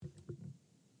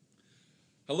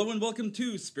Hello and welcome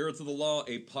to Spirits of the Law,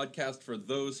 a podcast for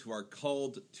those who are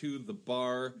called to the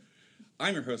bar.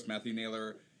 I'm your host, Matthew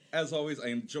Naylor. As always, I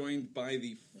am joined by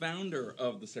the founder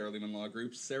of the Sarah Lehman Law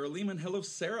Group, Sarah Lehman. Hello,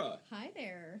 Sarah. Hi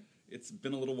there. It's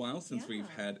been a little while since we've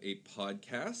had a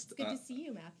podcast. It's good to see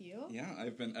you, Matthew. Yeah,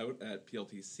 I've been out at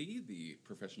PLTC, the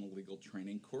Professional Legal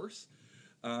Training course,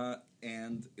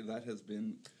 and that has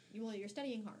been... Well, you're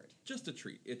studying hard. Just a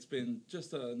treat. It's been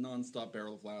just a non-stop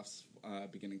barrel of laughs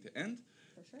beginning to end.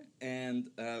 For sure. And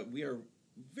we are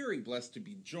very blessed to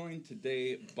be joined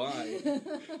today by...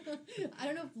 I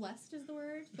don't know if blessed is the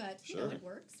word, but you know, it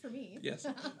works for me. Yes.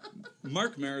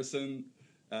 Mark Marrisen,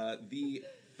 the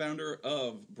founder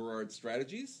of Burrard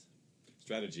Strategies.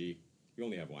 Strategy. We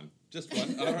only have one. Just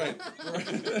one? All right.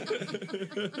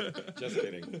 Just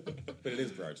kidding. But it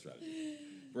is Burrard Strategy.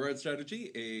 Burrard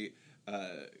Strategy,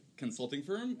 a consulting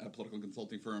firm, a political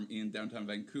consulting firm in downtown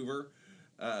Vancouver.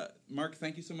 Mark,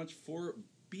 thank you so much for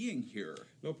being here.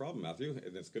 No problem, Matthew.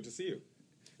 It's good to see you.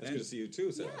 It's good to see you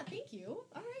too, Sarah. Yeah, thank you.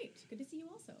 All right. Good to see you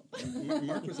also.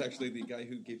 Mark was actually the guy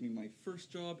who gave me my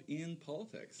first job in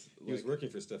politics. He was working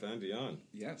for Stéphane Dion.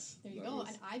 Yes. There you go.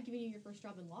 And I've given you your first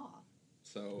job in law.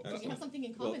 So we have something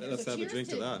in common. Well, let's have a drink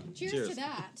to that. Cheers to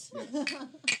that. Yes.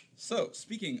 So,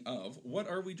 speaking of, what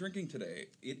are we drinking today?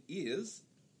 It is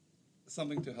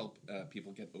something to help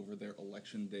people get over their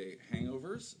election day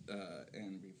hangovers,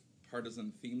 and we've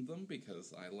partisan themed them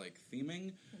because I like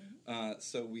theming. Mm-hmm.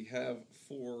 So we have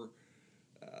for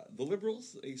the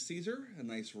Liberals a Caesar, a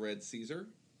nice red Caesar.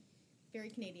 Very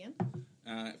Canadian.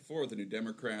 For the New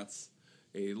Democrats,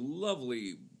 a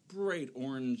lovely bright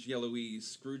orange yellowy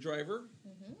screwdriver.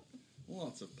 Mm-hmm.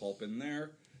 Lots of pulp in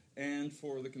there. And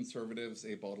for the Conservatives,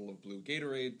 a bottle of blue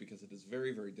Gatorade because it is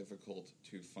very, very difficult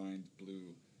to find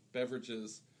blue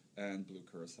beverages, and blue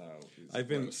curacao. I've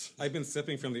been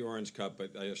sipping from the orange cup,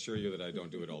 but I assure you that I don't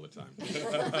do it all the time.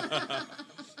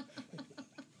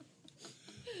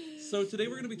 So today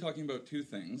we're going to be talking about two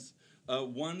things.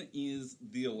 One is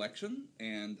the election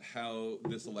and how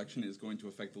this election is going to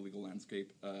affect the legal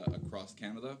landscape across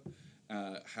Canada,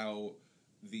 how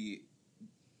the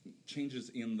changes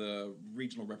in the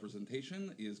regional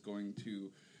representation is going to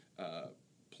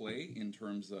play in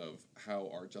terms of how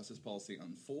our justice policy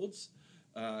unfolds,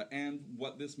 and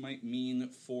what this might mean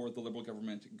for the Liberal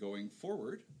government going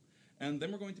forward. And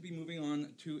then we're going to be moving on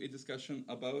to a discussion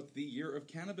about the year of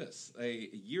cannabis, a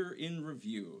year in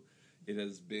review. It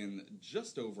has been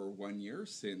just over 1 year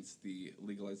since the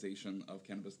legalization of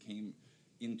cannabis came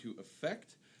into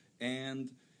effect,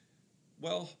 and,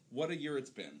 well, what a year it's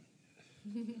been.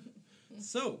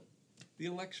 So, the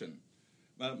election.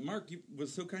 Mark, you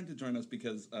was so kind to join us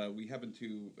because we happened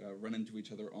to run into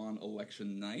each other on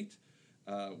election night.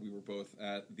 We were both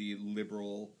at the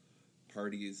Liberal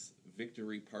Party's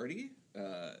victory party.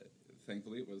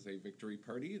 Thankfully, it was a victory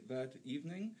party that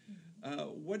evening.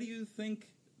 Mm-hmm. What do you think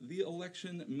the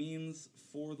election means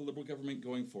for the Liberal government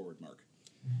going forward, Mark?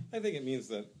 I think it means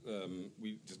that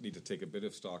we just need to take a bit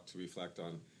of stock to reflect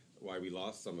on why we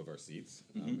lost some of our seats,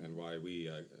 mm-hmm. And why we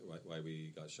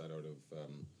got shut out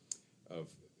of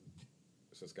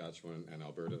Saskatchewan and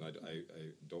Alberta. And I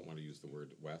don't want to use the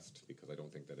word West because I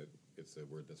don't think that it's a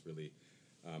word that's really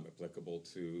applicable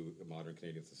to modern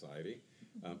Canadian society.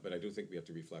 But I do think we have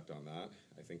to reflect on that.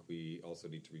 I think we also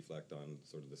need to reflect on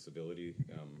sort of the civility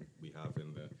we have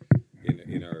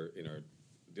in our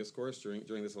discourse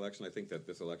during this election. I think that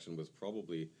this election was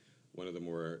probably one of the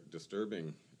more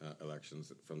disturbing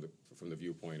elections from the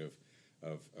viewpoint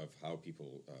of how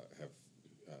people have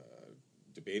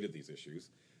debated these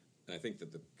issues. And I think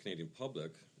that the Canadian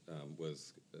public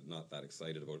was not that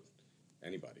excited about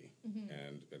anybody, mm-hmm.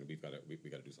 and we got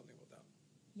to do something about that.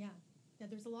 Yeah,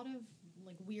 there's a lot of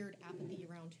weird apathy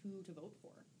around who to vote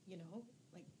for. You know,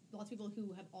 lots of people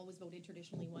who have always voted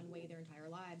traditionally one way their entire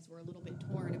lives were a little bit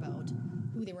torn about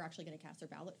who they were actually going to cast their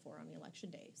ballot for on the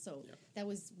election day. So that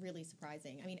was really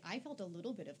surprising. I mean, I felt a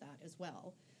little bit of that as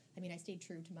well. I mean, I stayed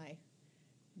true to my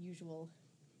usual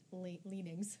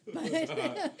leanings,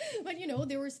 but you know,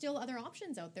 there were still other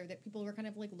options out there that people were kind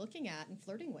of looking at and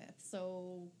flirting with.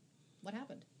 So what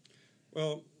happened?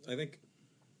 Well, I think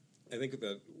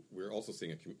that we're also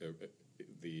seeing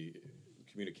the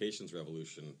communications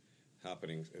revolution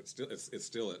happening. It's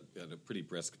still at a pretty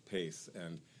brisk pace,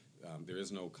 and there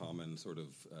is no common sort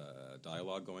of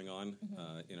dialogue going on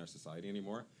mm-hmm. In our society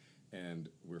anymore. And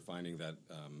we're finding that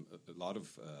a lot of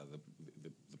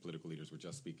the political leaders were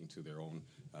just speaking to their own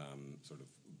sort of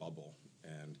bubble,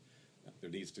 and there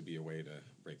needs to be a way to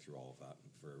break through all of that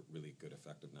for really good,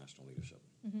 effective national leadership.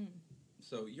 Mm-hmm.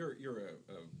 So you're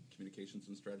a communications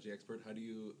and strategy expert. How do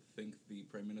you think the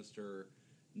Prime Minister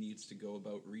needs to go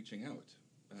about reaching out?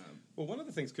 Well, one of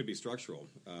the things could be structural.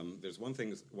 There's one thing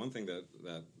that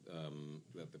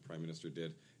the Prime Minister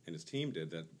did and his team did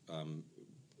that,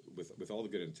 with all the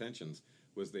good intentions,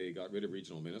 was they got rid of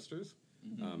regional ministers.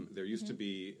 There used to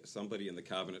be somebody in the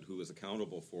cabinet who was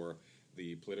accountable for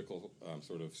the political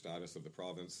sort of status of the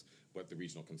province, what the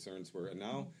regional concerns were, and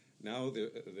now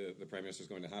the Prime Minister is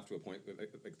going to have to appoint.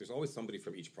 Like, there's always somebody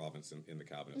from each province in the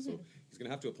cabinet, so he's going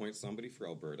to have to appoint somebody for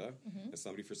Alberta and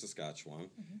somebody for Saskatchewan,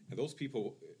 and those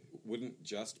people wouldn't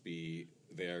just be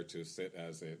there to sit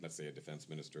as let's say a defense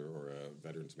minister or a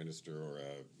veterans minister or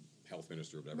a health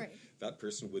minister or whatever. Right. That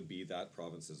person would be that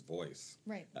province's voice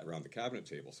around the cabinet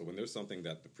table. So when there's something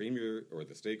that the Premier or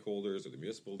the stakeholders or the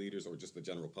municipal leaders or just the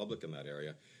general public in that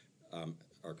area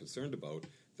are concerned about,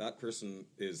 that person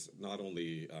is not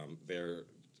only there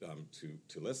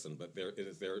to listen, but it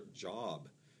is their job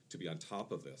to be on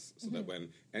top of this, so that when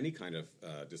any kind of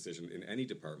decision in any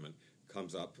department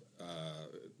comes up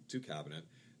to cabinet,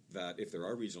 that if there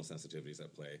are regional sensitivities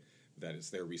at play, that it's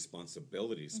their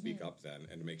responsibility to speak up then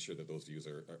and to make sure that those views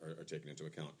are taken into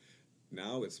account.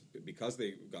 Now it's because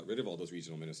they got rid of all those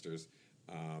regional ministers,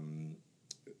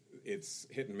 it's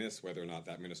hit and miss whether or not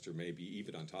that minister may be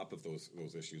even on top of those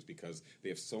issues, because they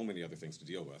have so many other things to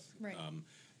deal with. Right.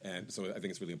 And so I think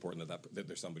it's really important that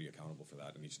there's somebody accountable for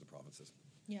that in each of the provinces.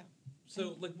 Yeah.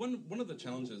 So, like, one of the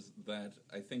challenges that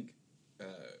I think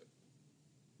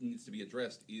needs to be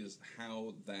addressed is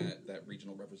how that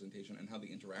regional representation and how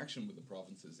the interaction with the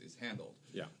provinces is handled.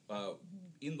 Yeah.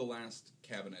 In the last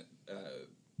cabinet,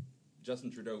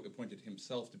 Justin Trudeau appointed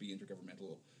himself to be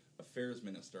Intergovernmental Affairs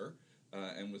Minister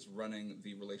and was running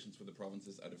the relations with the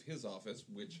provinces out of his office,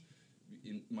 which,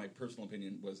 in my personal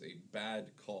opinion, was a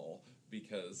bad call,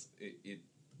 because it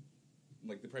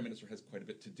like, the Prime Minister has quite a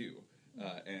bit to do,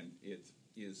 and it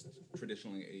is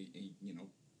traditionally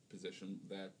a position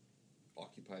that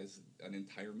occupies an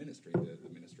entire ministry, the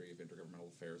Ministry of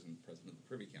Intergovernmental Affairs and President of the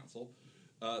Privy Council.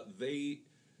 They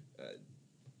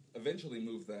eventually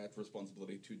moved that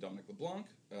responsibility to Dominic LeBlanc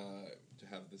to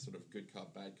have this sort of good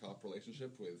cop, bad cop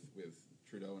relationship with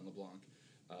Trudeau and LeBlanc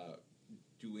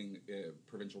doing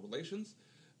provincial relations.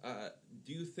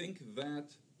 Do you think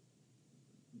that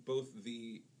both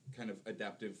the kind of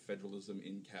adaptive federalism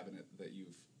in cabinet that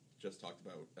you've just talked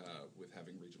about with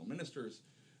having regional ministers,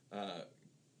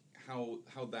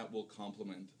 how that will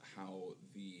complement how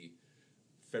the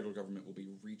federal government will be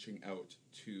reaching out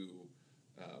to,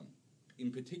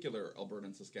 in particular, Alberta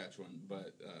and Saskatchewan,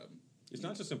 but... it's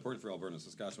not just important for Alberta and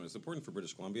Saskatchewan, it's important for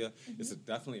British Columbia, it's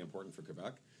definitely important for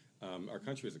Quebec. Our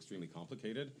country is extremely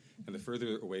complicated, and the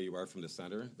further away you are from the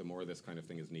center, the more this kind of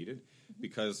thing is needed.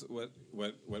 Because what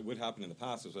would happen in the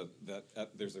past is that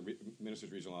there's a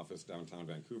minister's regional office downtown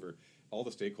Vancouver. All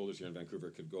the stakeholders here in Vancouver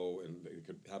could go and they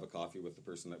could have a coffee with the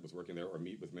person that was working there, or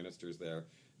meet with ministers there,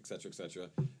 et cetera, et cetera.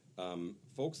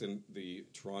 Folks in the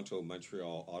Toronto,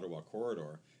 Montreal, Ottawa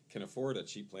corridor can afford a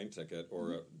cheap plane ticket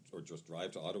or just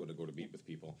drive to Ottawa to go to meet with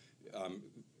people.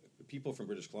 People from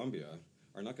British Columbia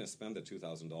are not going to spend the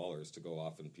 $2,000 to go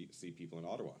off and see people in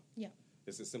Ottawa. Yeah.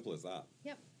 It's as simple as that.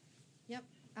 Yep,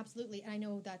 absolutely. And I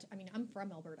know that, I'm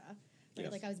from Alberta. Right?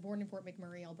 Yes. Like, I was born in Fort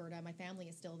McMurray, Alberta. My family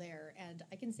is still there. And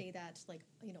I can say that,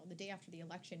 the day after the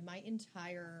election, my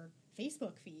entire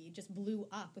Facebook feed just blew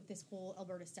up with this whole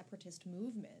Alberta separatist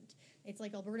movement. It's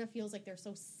like Alberta feels like they're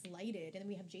so slighted. And then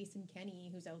we have Jason Kenney,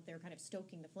 who's out there kind of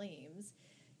stoking the flames.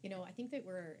 I think that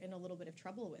we're in a little bit of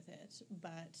trouble with it,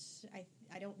 but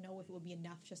I don't know if it would be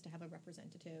enough just to have a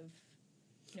representative.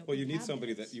 Well, you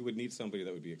would need somebody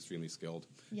that would be extremely skilled,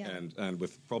 and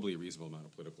with probably a reasonable amount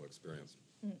of political experience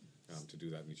to do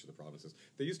that in each of the provinces.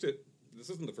 This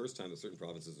isn't the first time that certain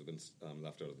provinces have been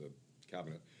left out of the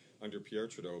cabinet. Under Pierre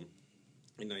Trudeau,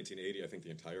 in 1980, I think the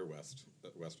entirety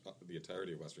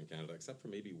of Western Canada, except for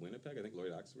maybe Winnipeg, I think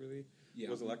Lloyd Axworthy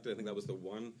was elected. I think that was the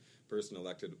one person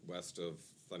elected west of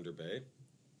Thunder Bay.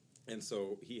 And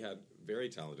so he had very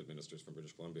talented ministers from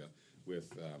British Columbia,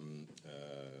 with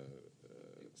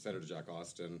Senator Jack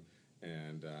Austin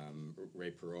and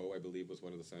Ray Perot, I believe, was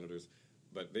one of the senators.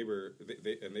 But they were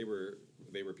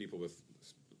people with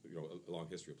a long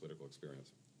history of political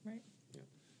experience. Right. Yeah.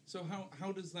 So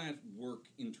how does that work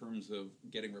in terms of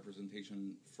getting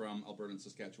representation from Alberta and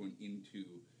Saskatchewan into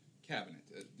cabinet?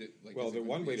 The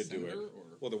one way to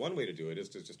do it is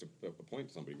to just appoint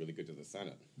somebody really good to the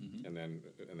Senate, and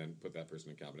then put that person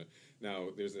in cabinet. Now,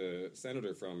 there's a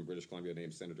senator from British Columbia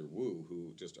named Senator Wu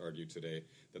who just argued today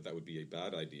that would be a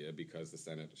bad idea, because the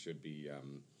Senate should be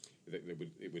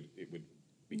it would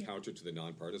be counter to the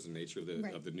nonpartisan nature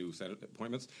of the new Senate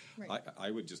appointments. Right.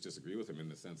 I would just disagree with him in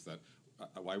the sense that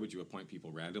why would you appoint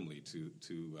people randomly to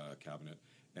cabinet?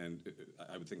 And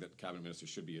I would think that cabinet ministers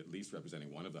should be at least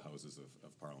representing one of the houses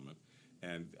of Parliament.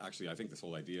 And actually, I think this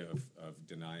whole idea of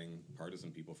denying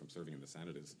partisan people from serving in the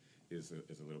Senate is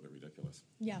a little bit ridiculous.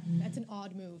 Yeah, that's an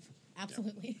odd move.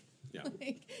 Absolutely. Yeah.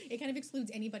 Like, it kind of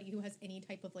excludes anybody who has any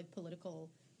type of like political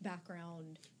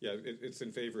background. Yeah, it's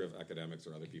in favor of academics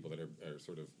or other people that are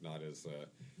sort of not as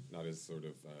sort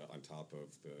of on top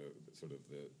of the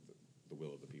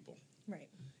will of the people. Right.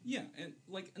 Yeah,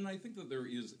 and I think that there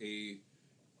is a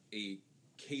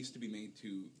case to be made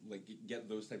to like get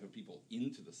those type of people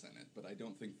into the Senate, but I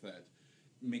don't think that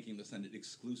making the Senate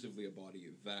exclusively a body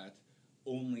that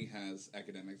only has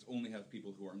academics, only have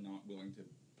people who are not willing to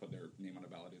put their name on a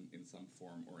ballot in some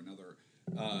form or another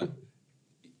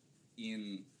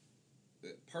in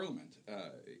Parliament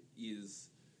is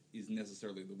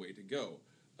necessarily the way to go,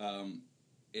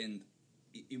 and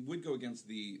it would go against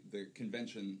the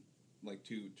convention, like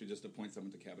to just appoint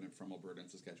someone to cabinet from Alberta and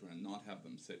Saskatchewan and not have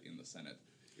them sit in the Senate.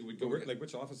 It would go like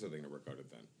which office are they going to work out of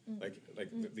then?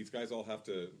 These guys all have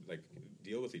to like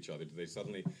deal with each other. Do they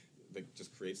suddenly like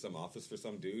just create some office for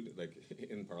some dude like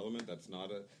in Parliament that's not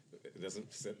it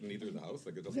doesn't sit in either of the house?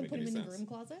 Like it doesn't make any sense. Put him in the broom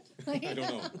closet? I don't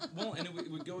know. Well, and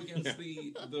it would go against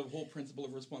the whole principle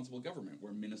of responsible government,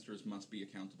 where ministers must be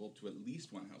accountable to at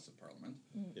least one house of Parliament.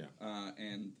 Yeah.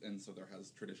 And so there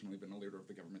has traditionally been a leader of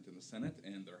the government in the Senate,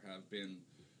 and there have been,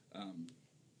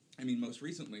 most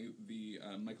recently, the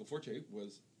Michael Fortier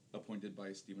was appointed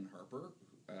by Stephen Harper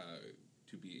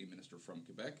to be a minister from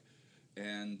Quebec,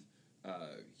 and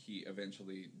he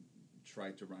eventually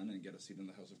tried to run and get a seat in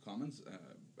the House of Commons.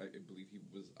 I believe he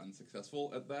was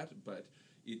unsuccessful at that, but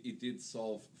it did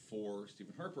solve for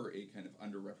Stephen Harper a kind of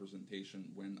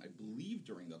underrepresentation when I believe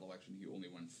during that election he only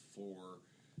won 4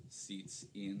 seats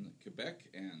in Quebec,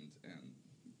 and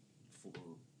for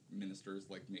ministers,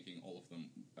 like making all of them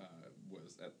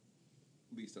was, at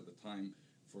least at the time,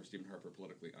 for Stephen Harper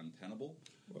politically untenable.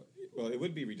 Well, it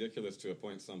would be ridiculous to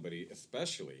appoint somebody,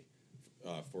 especially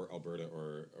for Alberta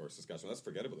or Saskatchewan. Let's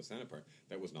forget about the Senate part.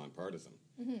 That was nonpartisan,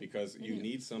 because you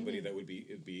need somebody that would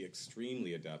be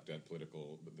extremely adept at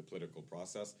the political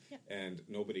process, and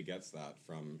nobody gets that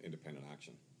from independent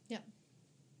action. Yeah,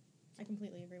 I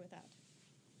completely agree with that.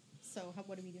 So,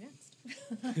 what do we do next?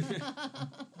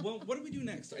 Well, what do we do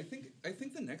next? I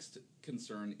think the next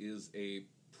concern is a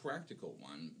practical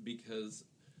one, because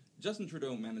Justin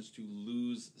Trudeau managed to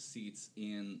lose seats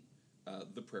in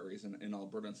the prairies, in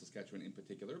Alberta and Saskatchewan in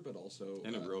particular, but also...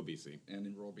 And in rural BC. And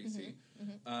in rural BC.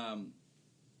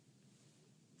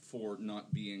 For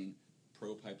not being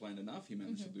pro-pipeline enough. He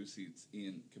managed to lose seats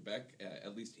in Quebec,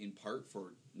 at least in part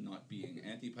for not being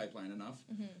anti-pipeline enough.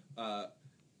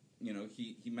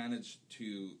 He managed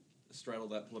to straddle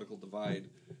that political divide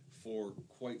for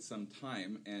quite some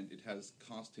time, and it has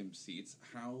cost him seats.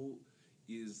 How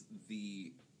is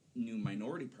the new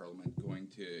minority parliament going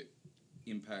to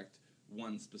impact,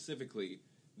 one, specifically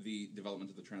the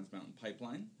development of the Trans Mountain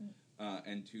Pipeline,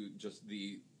 and to just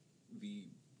the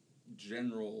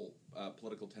general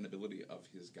political tenability of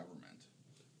his government?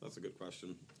 That's a good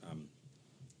question.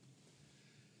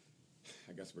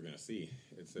 I guess we're going to see.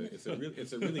 It's a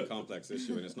really complex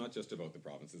issue, and it's not just about the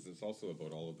provinces. It's also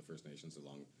about all of the First Nations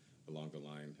along the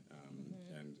line,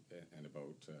 and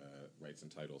about rights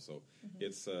and titles. So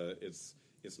it's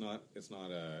not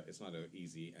an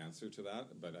easy answer to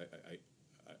that. But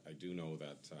I do know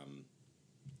that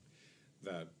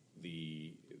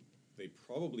they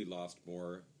probably lost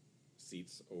more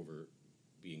seats over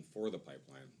being for the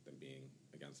pipeline than being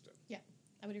against it. Yeah,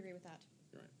 I would agree with that.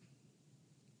 Right.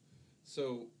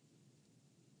 So,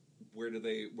 where do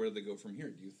they go from here?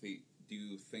 Do you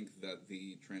think that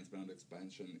the Trans Mountain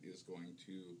expansion is going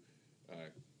to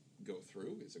go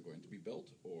through? Is it going to be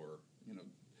built, or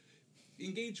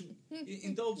indulge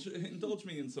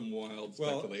me in some wild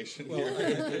speculation here?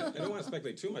 I don't want to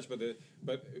speculate too much, but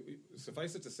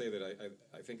suffice it to say that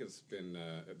I think it's been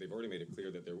they've already made it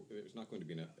clear that there's not going to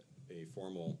be a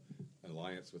formal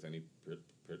alliance with any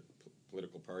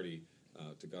political party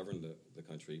to govern the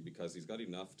country, because he's got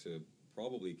enough to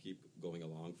probably keep going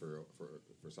along for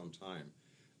some time.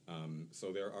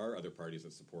 So there are other parties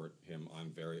that support him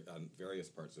on various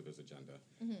parts of his agenda.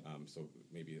 So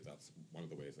maybe that's one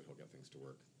of the ways that he'll get things to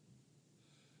work.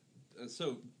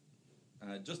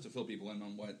 Just to fill people in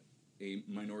on what a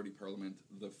minority parliament,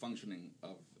 the functioning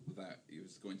of that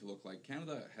is going to look like,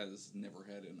 Canada has never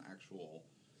had an actual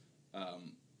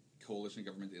coalition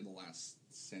government in the last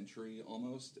century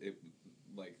almost.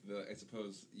 I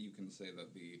suppose you can say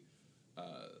that the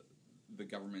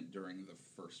government during the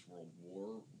First World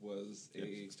War was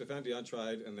Stéphane Dion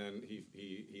tried, and then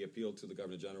he appealed to the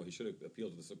Governor General. He should have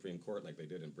appealed to the Supreme Court like they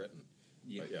did in Britain,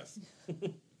 Yeah. But yes.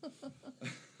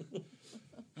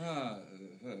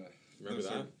 Remember those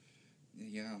that?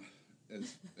 Yeah,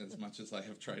 as much as I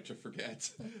have tried to forget.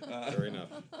 Fair enough.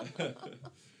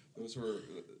 Those were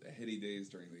heady days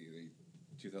during the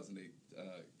 2008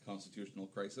 constitutional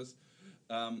crisis.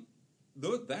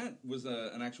 Though that was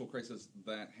an actual crisis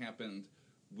that happened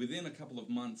within a couple of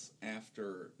months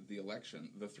after the election.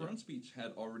 The throne speech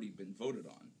had already been voted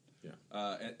on. Yeah.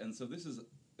 And so this is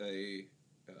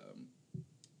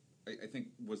I think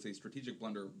was a strategic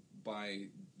blunder by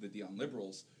the Dion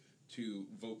Liberals to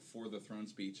vote for the throne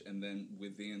speech and then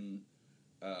within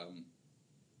a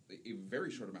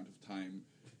very short amount of time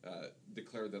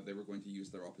declare that they were going to use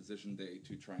their opposition day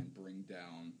to try and bring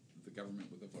down the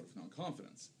government with a vote of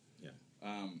non-confidence. Yeah.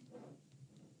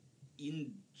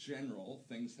 In general,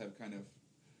 things have kind of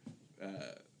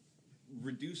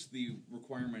reduced the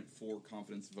requirement for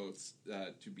confidence votes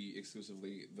to be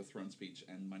exclusively the throne speech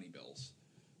and money bills.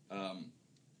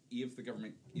 If the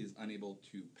government is unable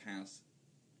to pass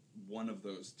one of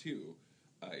those two,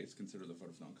 it's considered a vote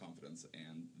of non-confidence,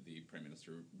 and the Prime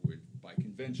Minister would, by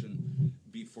convention,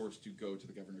 be forced to go to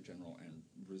the Governor-General and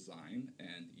resign,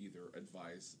 and either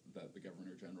advise that the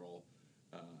Governor-General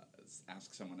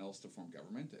ask someone else to form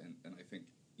government, and I think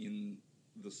in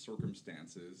the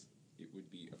circumstances, it would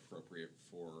be appropriate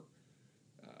for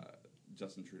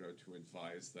Justin Trudeau to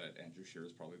advise that Andrew Scheer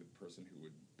is probably the person who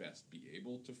would best be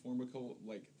able to form a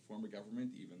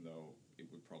government, even though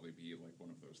it would probably be like one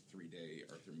of those 3-day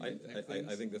Arthur Meighen type things.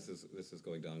 I think this is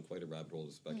going down quite a rabbit hole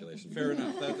of speculation. Fair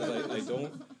enough. Because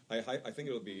I think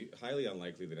it will be highly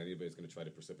unlikely that anybody's going to try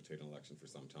to precipitate an election for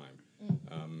some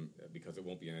time, because it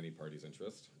won't be in any party's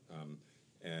interest,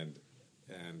 and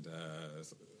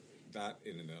that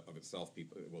in and of itself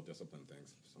will discipline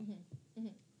things. So.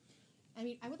 I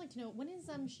mean, I would like to know, when is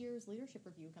Scheer's leadership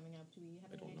review coming up? Do we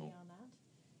have any idea on that?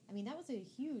 I mean, that was a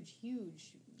huge,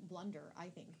 huge blunder, I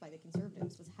think, by the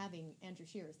Conservatives, was having Andrew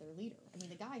Scheer as their leader. I mean,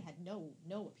 the guy had no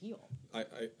appeal. I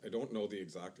don't know the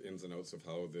exact ins and outs of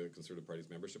how the Conservative Party's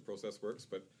membership process works,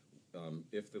 but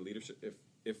if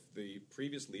the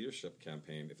previous leadership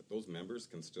campaign, if those members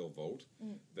can still vote,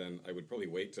 then I would probably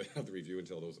wait to have the review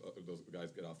until those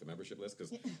guys get off the membership list,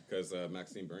 because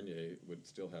Maxime Bernier would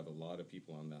still have a lot of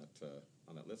people on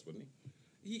that list, wouldn't he?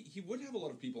 He would have a lot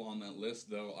of people on that list,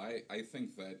 though. I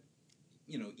think that,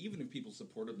 even if people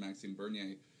supported Maxime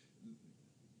Bernier,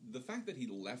 the fact that he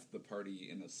left the party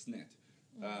in a snit,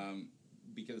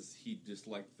 because he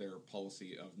disliked their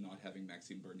policy of not having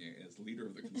Maxime Bernier as leader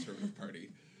of the Conservative Party,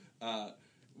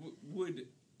 would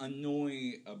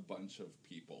annoy a bunch of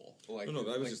people. I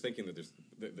was just thinking that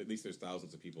at least there's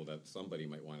thousands of people that somebody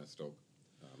might want to stoke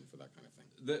for that kind of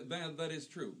thing. That is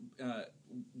true.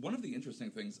 One of the interesting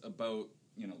things about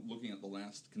looking at the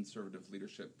last Conservative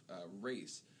leadership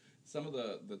race, some of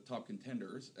the top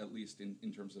contenders, at least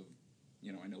in terms of,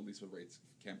 I know Lisa Raitt's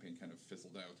campaign kind of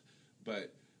fizzled out,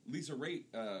 but Lisa Raitt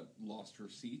lost her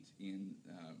seat in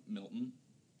Milton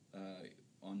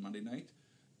on Monday night.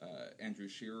 Andrew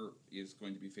Scheer is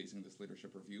going to be facing this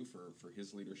leadership review for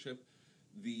his leadership.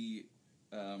 The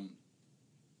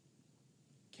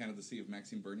candidacy of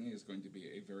Maxime Bernier is going to be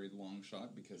a very long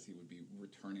shot because he would be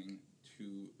returning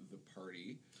to the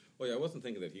party. Well, yeah, I wasn't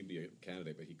thinking that he'd be a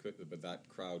candidate, but that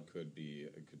crowd could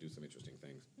do some interesting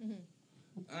things.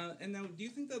 And now, do you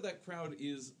think that crowd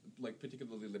is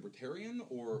particularly libertarian,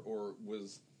 or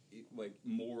was it,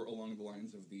 more along the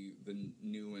lines of the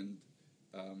new and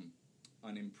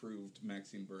unimproved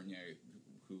Maxime Bernier,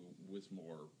 who was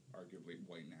more arguably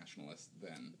white nationalist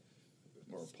than,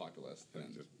 or populist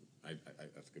than?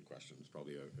 That's a good question. It's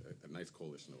probably a nice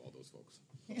coalition of all those folks.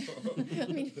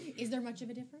 I mean, is there much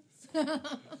of a difference?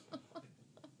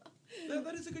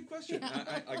 That is a good question.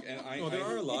 There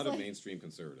are a lot of mainstream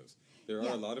conservatives. There are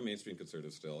a lot of mainstream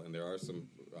conservatives still, and there are some.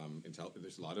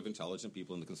 There's a lot of intelligent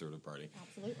people in the Conservative Party.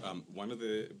 Absolutely. One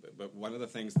of the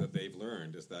things that they've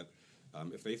learned is that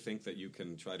if they think that you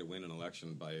can try to win an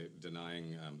election by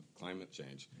denying climate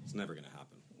change, it's never going to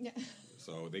happen. Yeah.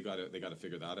 So they got to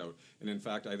figure that out. And in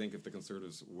fact, I think if the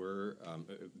Conservatives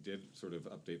did sort of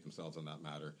update themselves on that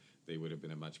matter, they would have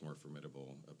been a much more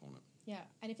formidable opponent. Yeah,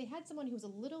 and if they had someone who was a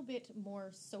little bit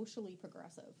more socially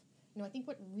progressive, I think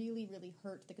what really, really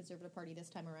hurt the Conservative Party this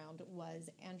time around was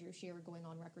Andrew Scheer going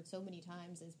on record so many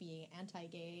times as being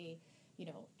anti-gay,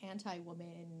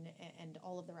 anti-woman, and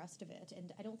all of the rest of it.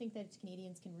 And I don't think that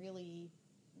Canadians can really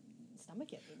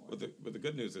stomach it anymore. But the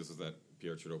good news is that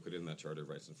Pierre Trudeau put in that Charter of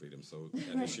Rights and Freedoms, so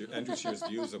Andrew Scheer's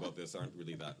views about this aren't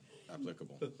really that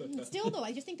applicable. Still, though,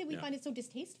 I just think that we find it so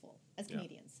distasteful as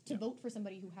Canadians to vote for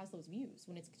somebody who has those views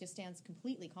when it just stands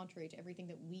completely contrary to everything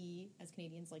that we as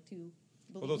Canadians like to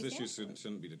believe Well, those we issues stand for.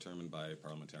 shouldn't be determined by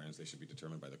parliamentarians. They should be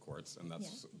determined by the courts, and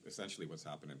that's essentially what's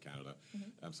happened in Canada.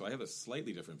 So I have a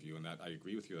slightly different view in that I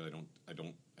agree with you that I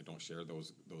don't share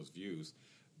those views,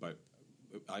 but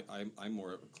I'm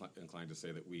more inclined to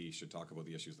say that we should talk about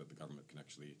the issues that the government can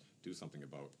actually do something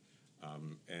about,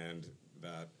 and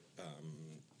that.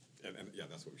 And yeah,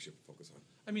 that's what we should focus on.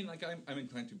 I mean, like, I'm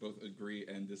inclined to both agree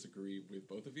and disagree with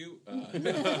both of you.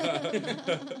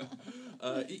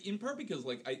 In part because,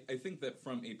 like, I think that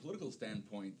from a political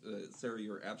standpoint, Sarah,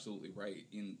 you're absolutely right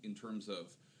in terms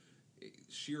of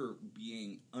sheer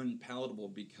being unpalatable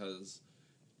because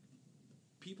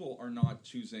people are not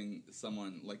choosing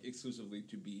someone, like, exclusively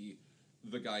to be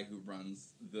the guy who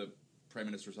runs the Prime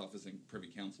Minister's office and Privy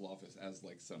Council office as,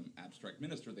 like, some abstract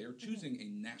minister. They are choosing a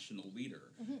national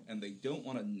leader, and they don't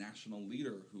want a national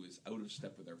leader who is out of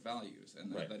step with their values,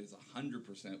 and that is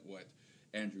 100% what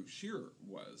Andrew Scheer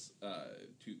was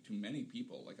to many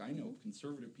people. Like, I know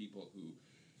conservative people who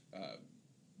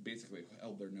basically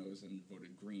held their nose and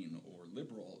voted Green or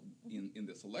Liberal in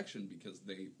this election because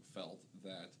they felt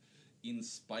that in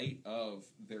spite of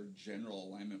their general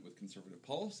alignment with conservative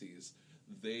policies,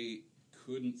 they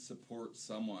couldn't support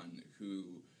someone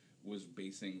who was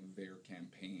basing their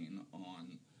campaign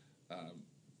on,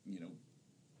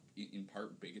 in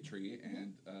part bigotry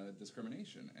and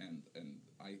discrimination, and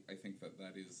I think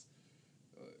that is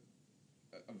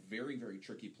a very, very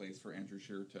tricky place for Andrew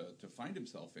Scheer to find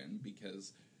himself in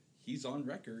because he's on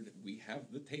record. We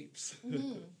have the tapes.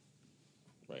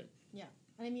 Right. Yeah,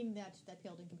 and I mean that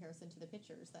paled in comparison to the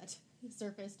pictures that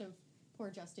surfaced of poor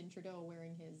Justin Trudeau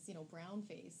wearing his, brown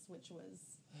face, which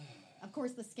was, of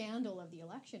course, the scandal of the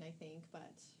election, I think,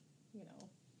 but,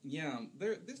 Yeah,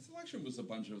 this election was a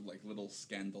bunch of, like, little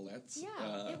scandalettes.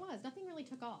 Yeah, it was. Nothing really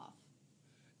took off.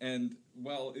 And,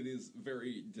 while it is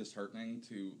very disheartening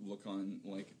to look on,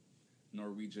 like,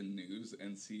 Norwegian news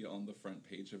and see on the front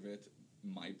page of it,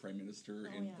 my Prime Minister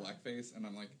in blackface, and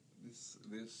I'm like,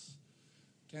 this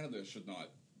Canada should not,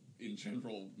 in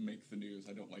general, make the news.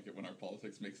 I don't like it when our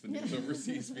politics makes the news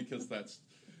overseas because that's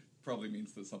probably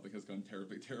means that something has gone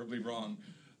terribly, terribly wrong.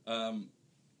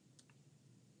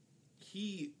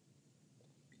 He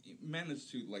managed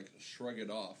to, like, shrug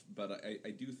it off, but I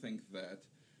do think that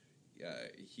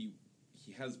he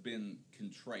has been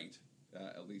contrite,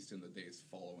 at least in the days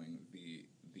following the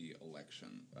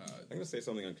election. I'm going to say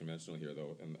something unconventional here,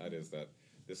 though, and that is that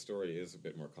this story is a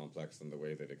bit more complex than the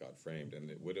way that it got framed, and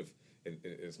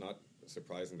it's not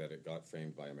surprising that it got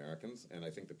framed by Americans, and I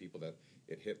think the people that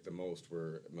it hit the most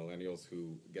were millennials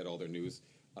who get all their news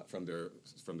from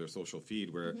their social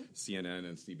feed, where CNN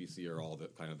and CBC are all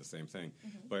kind of the same thing.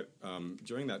 But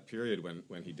during that period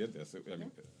when he did this,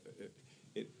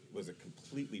 it was a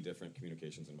completely different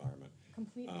communications environment.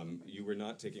 Completely. You were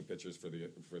not taking pictures for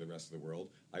the rest of the world.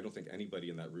 I don't think anybody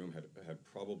in that room had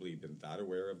probably been that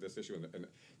aware of this issue,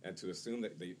 and to assume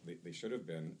that they should have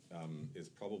been is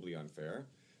probably unfair.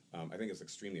 I think it's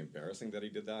extremely embarrassing that he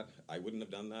did that. I wouldn't have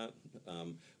done that,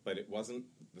 but it wasn't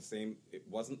the same. It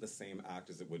wasn't the same act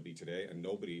as it would be today, and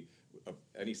nobody of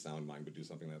any sound mind would do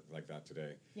something like that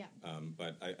today. Yeah.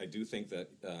 But I do think that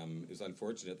it's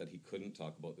unfortunate that he couldn't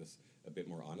talk about this a bit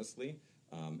more honestly,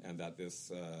 and that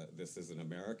this is an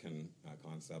American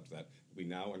concept that we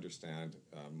now understand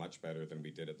much better than we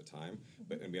did at the time,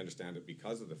 and we understand it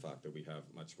because of the fact that we have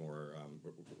much more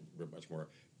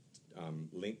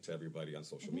linked to everybody on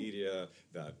social media,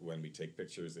 that when we take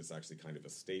pictures, it's actually kind of a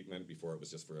statement. Before, it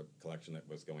was just for a collection that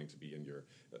was going to be in your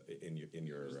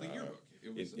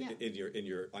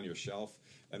on your shelf.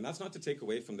 And that's not to take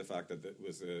away from the fact that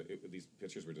these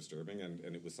pictures were disturbing, and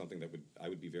it was something that I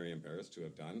would be very embarrassed to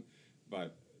have done.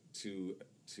 But to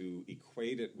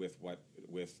equate it with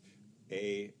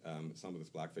some of this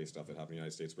blackface stuff that happened in the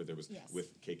United States, where there was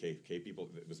with KKK people,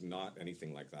 it was not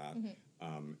anything like that,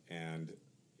 and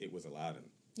it was Aladdin.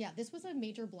 Yeah, this was a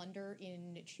major blunder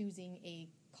in choosing a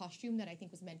costume that I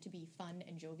think was meant to be fun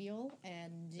and jovial,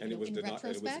 and in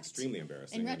retrospect, it was extremely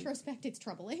embarrassing. In retrospect, it's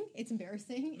troubling, it's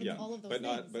embarrassing, it's all of those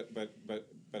things.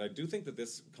 But I do think that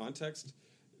this context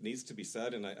needs to be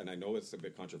said, and I know it's a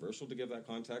bit controversial to give that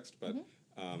context, but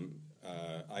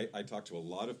I talked to a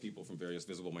lot of people from various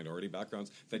visible minority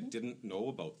backgrounds that didn't know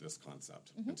about this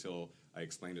concept until I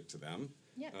explained it to them.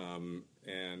 Yeah.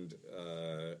 And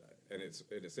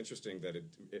it's interesting that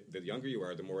the younger you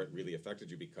are, the more it really affected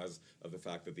you because of the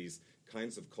fact that these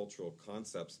kinds of cultural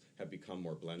concepts have become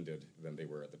more blended than they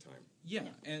were at the time. Yeah.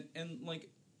 And like,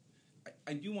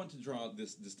 I do want to draw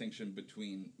this distinction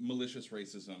between malicious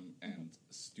racism and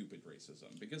stupid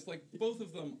racism, because, like, both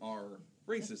of them are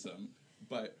racism,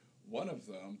 but one of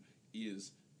them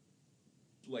is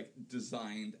like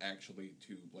designed actually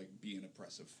to like be an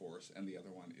oppressive force, and the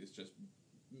other one is just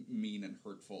mean and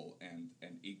hurtful and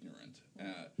ignorant.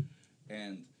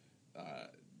 And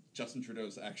Justin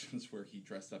Trudeau's actions, where he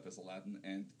dressed up as Aladdin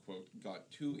and quote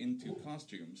got too into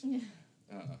costumes, and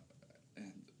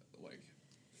like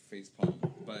facepalm,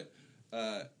 but.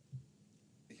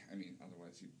 I mean,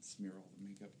 otherwise you'd smear all the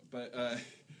makeup. But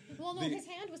well, no, his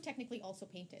hand was technically also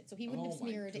painted, so he wouldn't have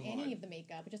smeared any of the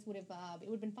makeup. It just would have. It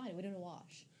would have been fine. It would have been a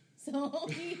wash. So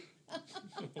he. Oh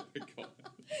my god!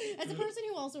 As a person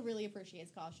who also really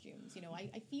appreciates costumes, you know,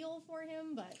 I feel for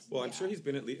him, but well, I'm sure he's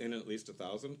been in at least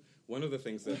 1,000. One of the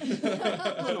things that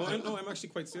no, I'm actually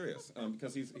quite serious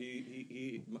because he's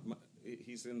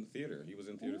in theater. He was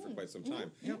in theater for quite some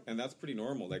time, and that's pretty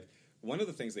normal. Like. One of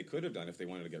the things they could have done if they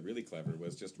wanted to get really clever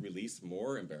was just release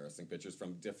more embarrassing pictures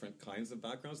from different kinds of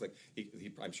backgrounds. Like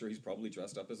I'm sure he's probably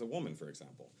dressed up as a woman, for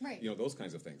example. Right. You know, those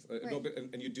kinds of things. Right. No, but,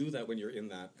 and you do that when you're in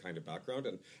that kind of background.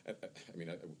 And I mean,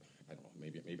 I don't know.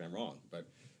 Maybe I'm wrong, but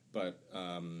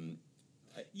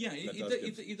yeah,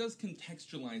 it does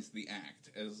contextualize the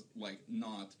act as like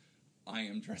not I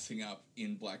am dressing up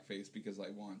in blackface because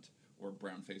I want. Or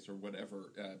brown face or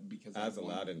whatever, because as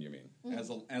Aladdin, you mean? As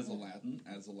Aladdin.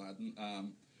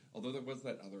 Although there was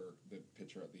the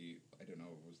picture at the it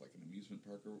was like an amusement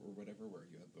park or whatever where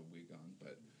you had the wig on,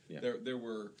 but there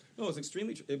were no. It was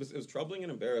extremely. It was troubling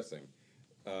and embarrassing,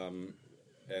 and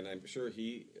I'm sure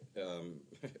he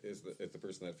is the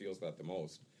person that feels that the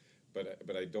most.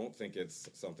 But I don't think it's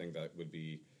something that would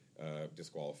be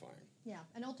disqualifying. Yeah,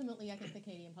 and ultimately, I think the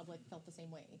Canadian public felt the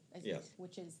same way as you,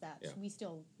 which is that we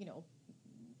still,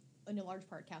 in a large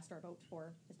part, cast our vote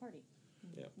for his party.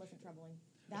 Yeah. It wasn't troubling.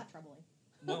 That troubling.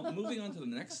 Well, moving on to the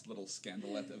next little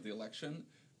scandalette of the election,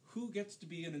 who gets to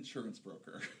be an insurance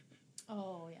broker?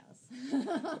 Oh, yes.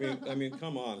 I mean,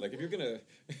 come on! Like, if you're gonna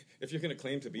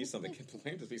claim to be something,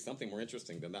 claim to be something more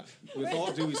interesting than that. With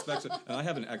all due respect, and I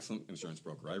have an excellent insurance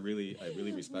broker. I really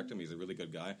respect him. He's a really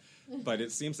good guy, but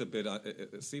it seems a bit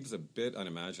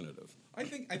unimaginative. I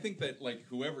think that like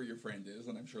whoever your friend is,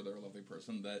 and I'm sure they're a lovely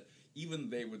person, that even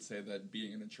they would say that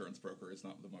being an insurance broker is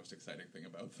not the most exciting thing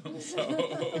about them. So.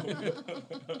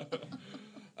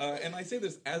 And I say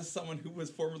this as someone who was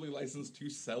formerly licensed to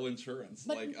sell insurance.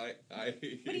 But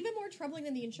even more troubling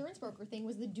than the insurance broker thing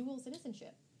was the dual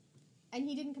citizenship, and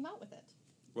he didn't come out with it.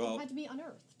 Well, it had to be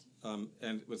unearthed.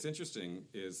 And what's interesting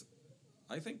is,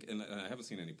 I think, and I haven't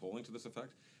seen any polling to this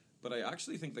effect, but I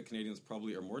actually think that Canadians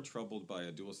probably are more troubled by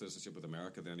a dual citizenship with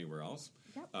America than anywhere else.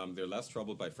 Yep. They're less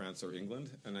troubled by France or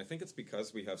England, and I think it's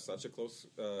because we have such close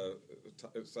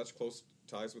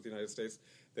ties with the United States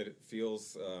that it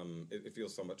feels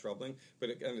somewhat troubling. But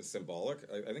again, it's symbolic.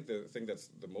 I think the thing that's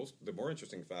the more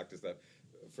interesting fact is that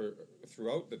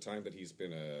throughout the time that he's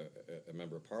been a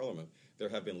member of Parliament, there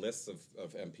have been lists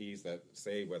of MPs that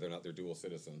say whether or not they're dual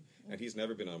citizen, and he's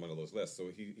never been on one of those lists, so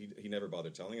he never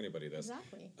bothered telling anybody this.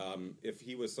 Exactly. If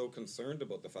he was so concerned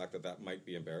about the fact that might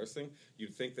be embarrassing,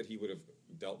 you'd think that he would have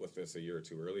dealt with this a year or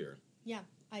two earlier. Yeah,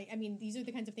 I mean, these are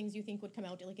the kinds of things you think would come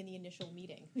out like in the initial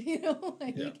meeting.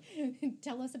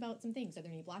 Tell us about some things. Are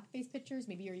there any blackface pictures?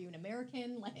 Maybe are you an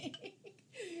American?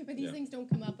 But these things don't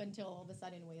come up until all of a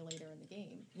sudden way later in the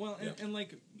game. Well, and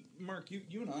like Mark,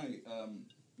 you and I,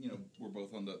 were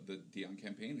both on the Dion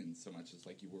campaign, in so much as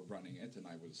like you were running it, and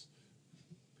I was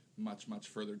much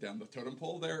further down the totem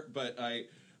pole there. But I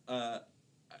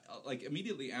like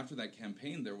immediately after that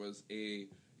campaign, there was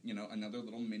another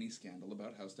little mini scandal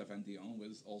about how Stéphane Dion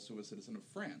was also a citizen of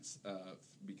France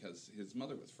because his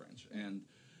mother was French. And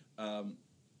I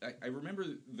remember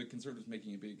the Conservatives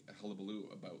making a big hullabaloo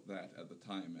about that at the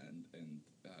time, and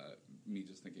me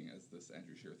just thinking as this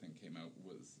Andrew Scheer thing came out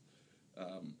was...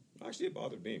 Actually, it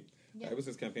bothered me. Yeah. I was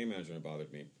his campaign manager, and it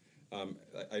bothered me.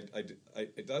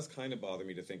 It does kind of bother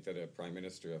me to think that a prime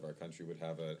minister of our country would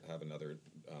have another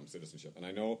citizenship. And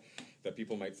I know that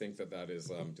people might think that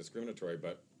is discriminatory,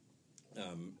 but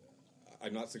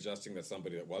I'm not suggesting that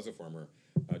somebody that was a former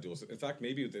dual citizen. In fact,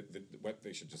 maybe what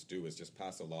they should just do is just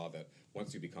pass a law that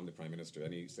once you become the prime minister,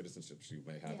 any citizenships you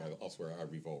may have elsewhere are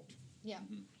revoked. Yeah.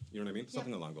 Mm-hmm. You know what I mean? Yeah.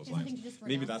 Something along those Something lines. to just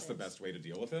Maybe that's renounce the it. best way to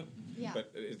deal with it. Yeah.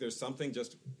 But there's something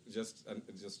just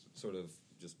sort of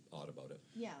odd about it.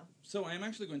 Yeah. So I'm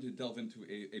actually going to delve into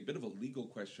a bit of a legal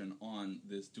question on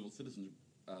this dual citizenship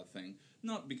thing,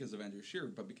 not because of Andrew Scheer,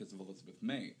 but because of Elizabeth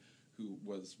May, who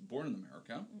was born in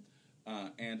America.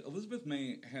 And Elizabeth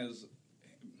May has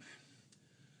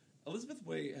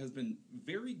been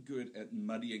very good at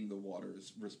muddying the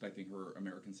waters respecting her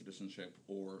American citizenship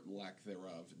or lack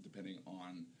thereof, depending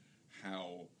on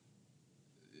how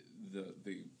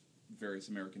the various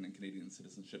American and Canadian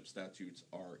citizenship statutes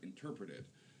are interpreted.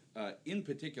 In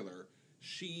particular,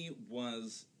 she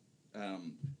was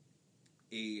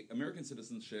a American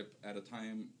citizenship at a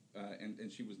time,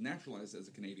 and she was naturalized as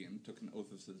a Canadian, took an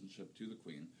oath of citizenship to the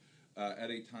Queen, at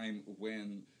a time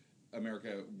when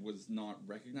America was not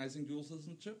recognizing dual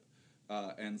citizenship.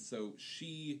 And so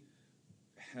she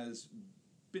has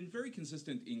been very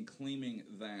consistent in claiming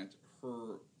that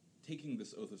her taking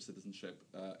this oath of citizenship,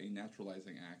 a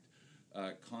naturalizing act,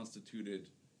 constituted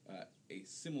a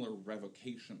similar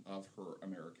revocation of her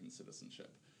American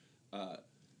citizenship.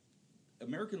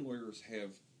 American lawyers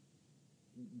have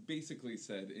basically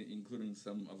said, including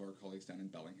some of our colleagues down in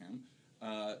Bellingham,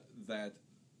 that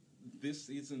this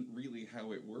isn't really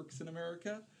how it works in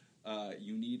America.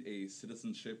 You need a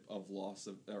citizenship of loss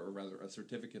of, or rather, a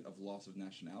certificate of loss of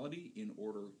nationality in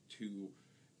order to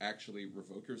actually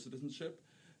revoke your citizenship.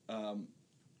 Do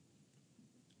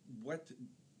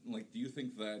you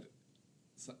think that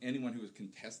anyone who is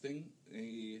contesting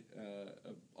a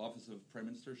office of Prime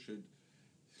Minister should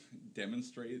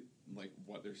demonstrate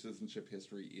what their citizenship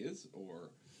history is,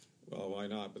 or? Well, why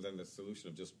not? But then the solution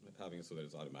of just having it so that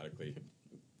it's automatically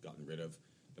gotten rid of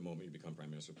the moment you become Prime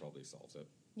Minister probably solves it.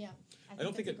 Yeah. I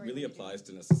don't think it really applies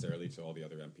to necessarily to all the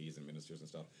other MPs and ministers and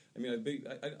stuff. I mean,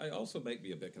 I also might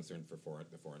be a bit concerned for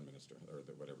the foreign minister, or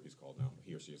whatever he's called now,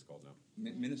 he or she is called now.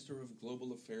 Minister of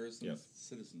Global Affairs and Yes.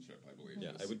 Citizenship, I believe.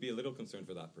 Yeah, I would be a little concerned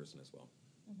for that person as well.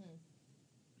 Mm-hmm.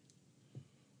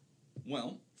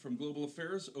 Well, from global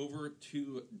affairs over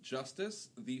to justice,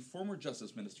 the former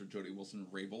Justice Minister Jody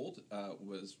Wilson-Raybould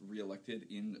was re-elected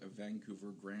in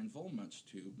Vancouver Granville, much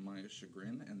to my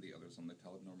chagrin and the others on the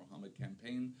Talib Noor Mohammed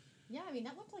campaign. Yeah, I mean,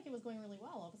 that looked like it was going really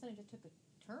well. All of a sudden, it just took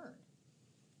a turn.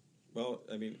 Well,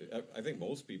 I mean, I think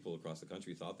most people across the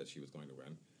country thought that she was going to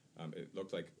win. It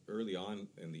looked like early on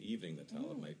in the evening that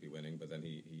Talib might be winning, but then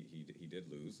he did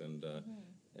lose, and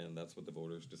that's what the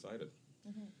voters decided.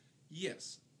 Mm-hmm.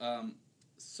 Yes.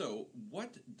 So,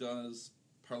 what does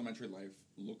parliamentary life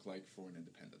look like for an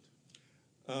independent?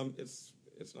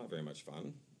 It's not very much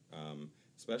fun,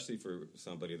 especially for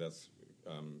somebody that's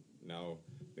now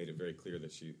made it very clear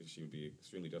that she would be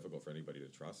extremely difficult for anybody to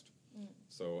trust.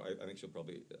 So I think she'll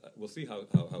probably we'll see how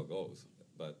it goes,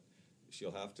 but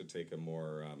she'll have to take a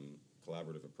more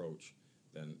collaborative approach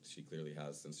than she clearly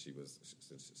has since she was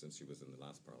in the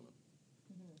last parliament.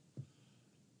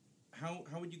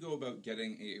 How would you go about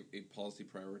getting a policy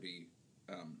priority?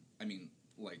 And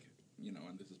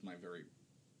this is my very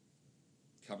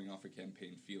coming off a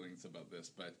campaign feelings about this,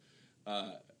 but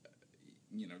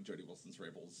Jody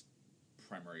Wilson-Raybould's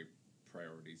primary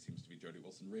priority seems to be Jody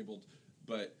Wilson-Raybould,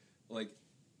 but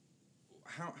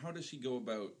how does she go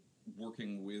about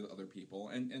working with other people?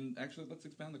 And actually, let's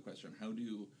expand the question. How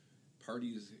do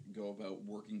parties go about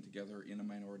working together in a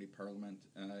minority parliament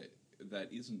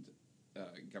that isn't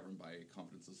governed by a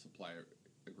confidence of supply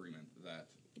agreement?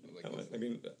 I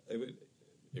mean,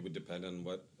 it would depend on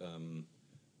what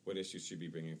issues she'd be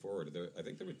bringing forward. I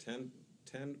think there were 10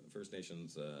 First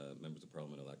Nations members of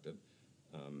Parliament elected.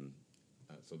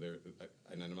 So there,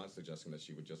 and I'm not suggesting that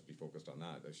she would just be focused on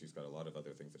that. She's got a lot of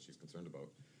other things that she's concerned about.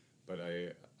 But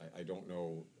I don't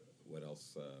know what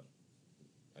else.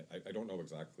 I don't know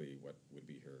exactly what would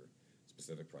be her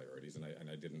specific priorities, and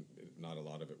I didn't not a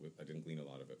lot of it. I didn't glean a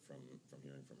lot of it from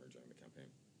hearing from her during the campaign.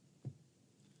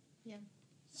 Yeah,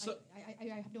 so I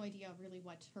have no idea really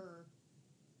what her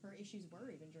issues were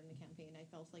even during the campaign. I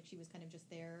felt like she was kind of just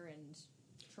there and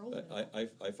trolling.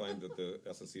 I find that the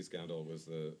SNC scandal was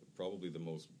probably the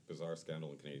most bizarre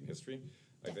scandal in Canadian history.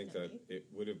 Definitely. I think that it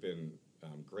would have been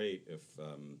great if.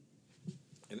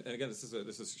 And again,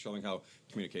 this is showing how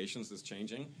communications is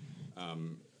changing.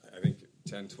 I think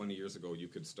 10, 20 years ago, you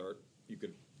could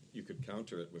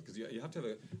counter it with, because you have to have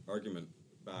an argument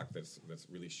back that's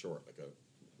really short, like a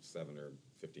 7 or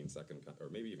 15 second, or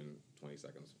maybe even 20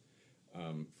 seconds,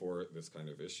 for this kind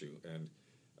of issue. And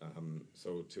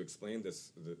so to explain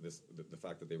the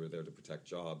fact that they were there to protect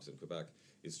jobs in Quebec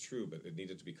is true, but it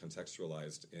needed to be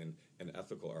contextualized in an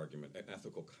ethical argument, an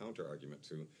ethical counter argument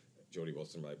to Jody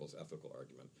Wilson-Raybould's ethical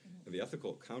argument. Mm-hmm. And the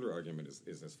ethical counter-argument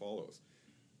is as follows.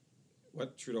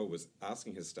 What Trudeau was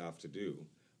asking his staff to do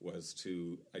was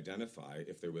to identify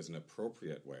if there was an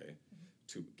appropriate way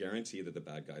to guarantee that the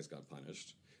bad guys got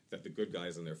punished, that the good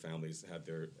guys and their families had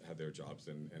their jobs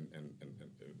and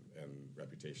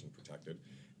reputation protected,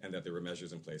 and that there were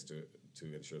measures in place to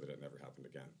ensure that it never happened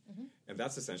again. Mm-hmm. And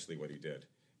that's essentially what he did.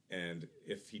 And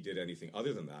if he did anything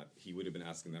other than that, he would have been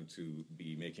asking them to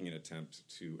be making an attempt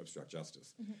to obstruct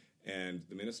justice. Mm-hmm. And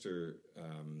the minister,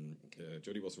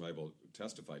 Jody Wilson-Raybould,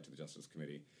 testified to the Justice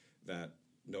Committee that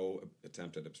no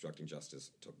attempt at obstructing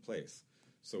justice took place.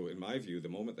 So in my view, the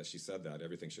moment that she said that,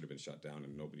 everything should have been shut down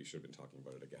and nobody should have been talking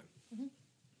about it again.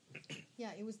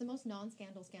 Yeah, it was the most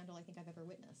non-scandal scandal I think I've ever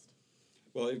witnessed.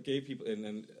 Well, it gave people, and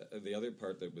then the other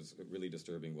part that was really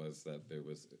disturbing was that there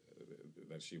was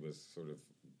that she was sort of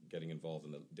getting involved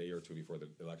in the day or two before the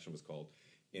election was called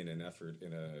in an effort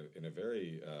in a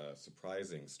very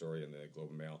surprising story in the Globe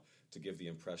and Mail to give the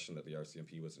impression that the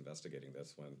RCMP was investigating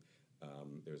this when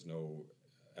there's no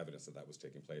evidence that was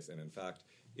taking place. And in fact,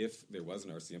 if there was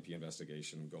an RCMP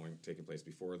investigation taking place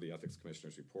before the Ethics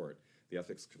Commissioner's report, the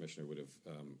Ethics Commissioner would have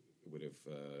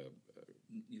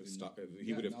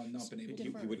he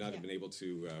would not have been able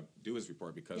to do his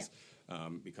report because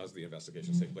the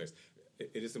investigations take place.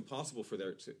 It is impossible for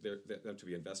them to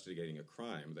be investigating a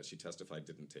crime that she testified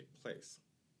didn't take place.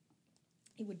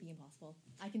 It would be impossible.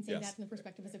 I can say that from the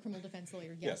perspective as a criminal defense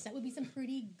lawyer. Yes, that would be some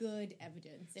pretty good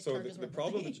evidence. If so charges the were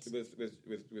problem made.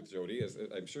 with Jody is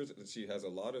I'm sure that she has a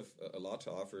lot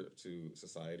to offer to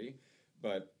society,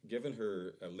 but given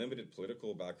her limited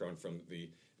political background from the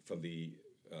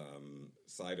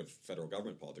side of federal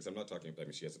government politics, I'm not talking. I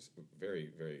mean, she has a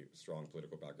very, very strong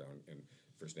political background in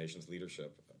First Nations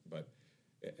leadership, but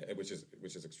which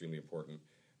is extremely important.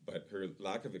 But her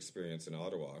lack of experience in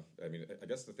Ottawa, I mean, I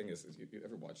guess the thing is you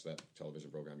ever watch that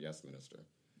television program, Yes, Minister?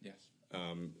 Yes.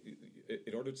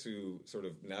 In order to sort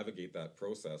of navigate that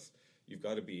process, you've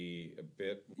got to be a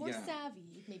bit more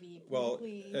savvy, maybe. Well,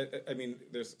 I mean,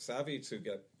 there's savvy to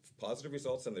get positive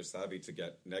results, and there's savvy to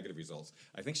get negative results.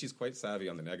 I think she's quite savvy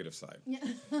on the negative side. Yeah.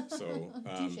 So,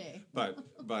 touché. but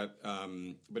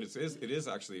it is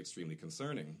actually extremely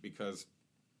concerning because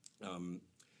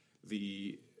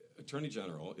the Attorney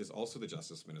General is also the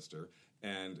Justice Minister,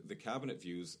 and the Cabinet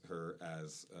views her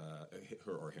as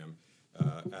her or him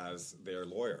as their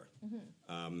lawyer.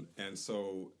 And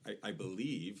so I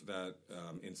believe that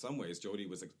in some ways Jody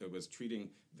was treating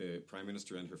the Prime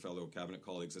Minister and her fellow Cabinet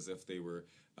colleagues as if they were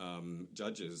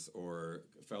judges or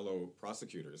fellow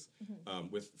prosecutors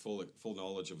with full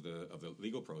knowledge of the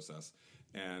legal process,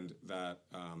 and that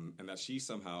she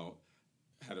somehow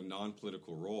had a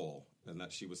non-political role, and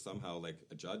that she was somehow like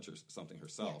a judge or something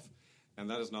herself. And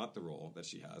that is not the role that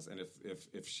she has. And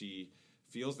if she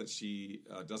feels that she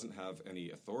doesn't have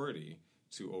any authority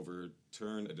to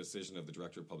overturn a decision of the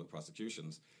Director of Public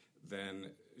Prosecutions, then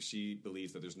she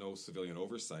believes that there's no civilian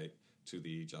oversight to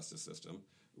the justice system,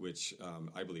 which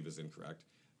I believe is incorrect.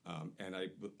 And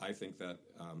I think that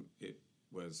it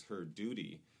was her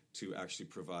duty to actually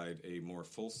provide a more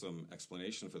fulsome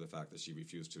explanation for the fact that she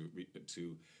refused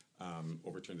to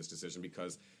overturn this decision,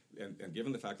 because, and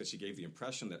given the fact that she gave the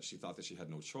impression that she thought that she had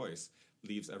no choice,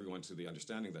 leaves everyone to the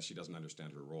understanding that she doesn't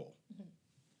understand her role.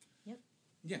 Yep.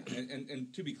 Yeah,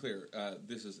 and to be clear,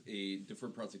 this is a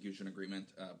deferred prosecution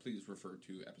agreement. Please refer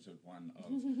to episode 1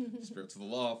 of Spirits of the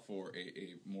Law for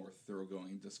a more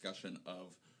thoroughgoing discussion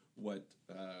of what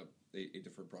a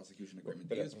deferred prosecution agreement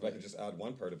is. But if I could just add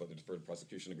one part about the deferred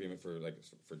prosecution agreement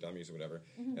for dummies or whatever,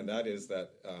 and that is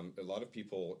that a lot of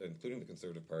people, including the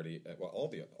Conservative Party,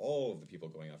 all of the people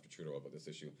going after Trudeau about this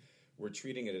issue, were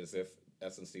treating it as if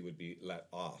SNC would be let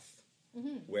off.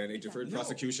 When a deferred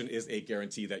prosecution is a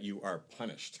guarantee that you are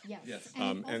punished. Yes.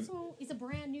 And it also is a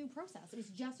brand new process. It was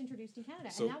just introduced in Canada.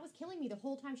 And that was killing me the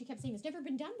whole time. She kept saying, it's never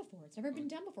been done before. It's never been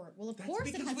done before. Well, of course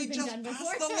it hasn't been done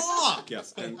before. The law.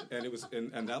 Yes, and it was,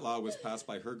 and that law was passed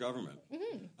by her government.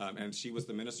 And she was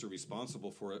the minister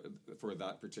responsible for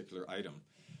that particular item.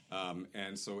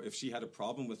 And so if she had a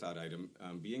problem with that item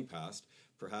being passed,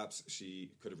 perhaps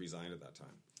she could have resigned at that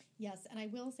time. Yes, and I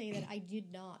will say that I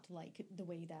did not like the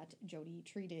way that Jody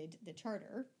treated the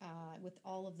Charter with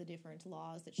all of the different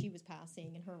laws that she was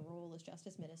passing in her role as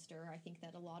Justice Minister. I think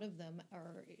that a lot of them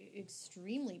are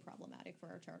extremely problematic for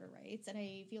our Charter rights, and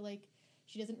I feel like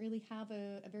she doesn't really have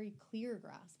a very clear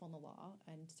grasp on the law,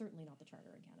 and certainly not the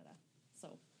Charter in Canada.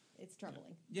 So it's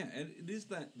troubling. Yeah, and it is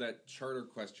that Charter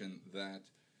question that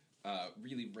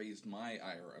really raised my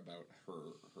ire about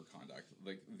her conduct.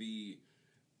 Like the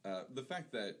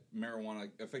fact that marijuana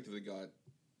effectively got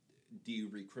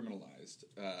recriminalized,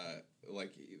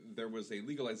 like there was a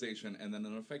legalization and then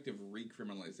an effective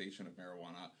recriminalization of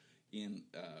marijuana in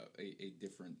a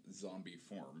different zombie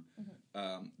form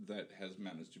that has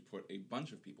managed to put a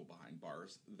bunch of people behind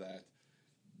bars that,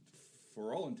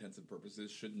 for all intents and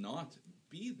purposes, should not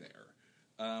be there.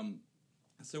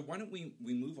 So why don't we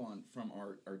move on from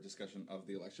our discussion of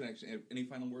the election? Actually, any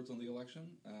final words on the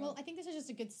election? Well, I think this is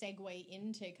just a good segue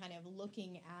into kind of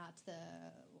looking at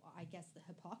the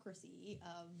hypocrisy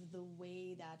of the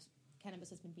way that cannabis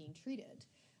has been being treated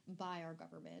by our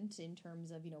government in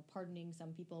terms of, pardoning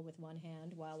some people with one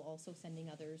hand while also sending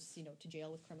others, to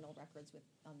jail with criminal records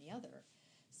on the other.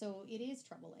 So it is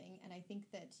troubling, and I think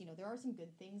that, there are some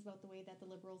good things about the way that the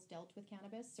Liberals dealt with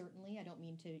cannabis, certainly. I don't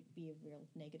mean to be a real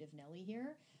negative Nelly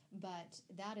here, but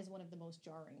that is one of the most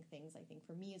jarring things, I think,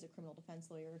 for me as a criminal defense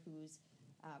lawyer who's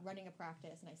running a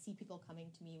practice, and I see people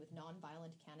coming to me with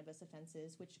nonviolent cannabis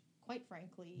offenses, which, quite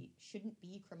frankly, shouldn't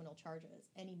be criminal charges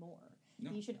anymore.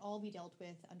 No. These should all be dealt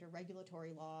with under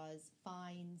regulatory laws,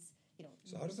 fines,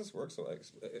 So how does this work? So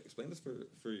explain this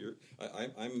for your.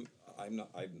 I'm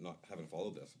not haven't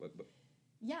followed this, but.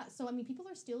 Yeah, so people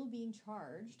are still being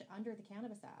charged under the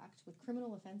Cannabis Act with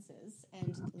criminal offenses,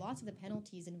 and lots of the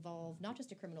penalties involve not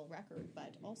just a criminal record,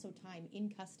 but also time in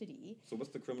custody. So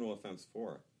what's the criminal offense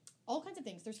for? All kinds of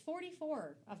things. There's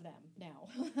 44 of them now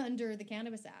under the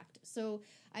Cannabis Act. So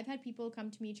I've had people come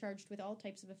to me charged with all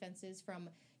types of offenses from,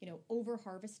 over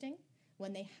harvesting,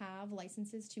 when they have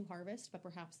licenses to harvest, but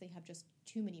perhaps they have just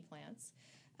too many plants.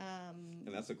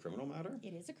 And that's a criminal matter?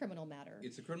 It is a criminal matter.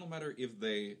 It's a criminal matter if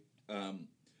they, there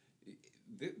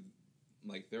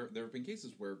have been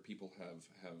cases where people have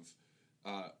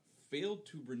failed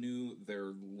to renew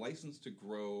their license to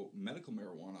grow medical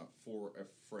marijuana for a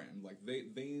friend. Like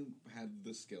they had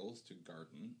the skills to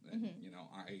garden, and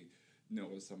I know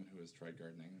as someone who has tried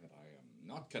gardening that I am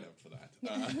not cut out for that.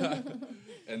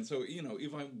 And so,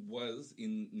 if I was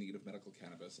in need of medical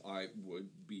cannabis, I would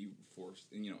be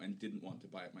forced, and didn't want to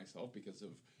buy it myself because of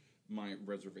my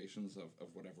reservations of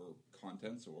whatever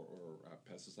contents or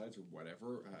pesticides or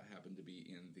whatever happen to be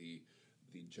in the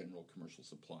general commercial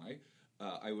supply.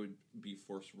 I would be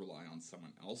forced to rely on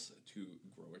someone else to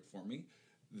grow it for me.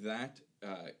 That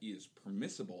is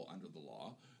permissible under the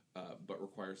law, but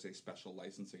requires a special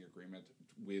licensing agreement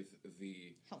with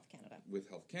the Health Canada. With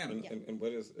Health Canada. And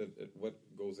what is what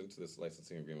goes into this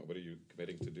licensing agreement? What are you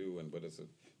committing to do, and what is it?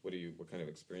 What kind of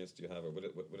experience do you have, or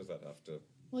what does that have to?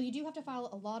 Well, you do have to file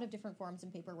a lot of different forms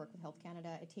and paperwork with Health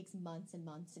Canada. It takes months and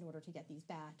months in order to get these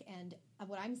back. And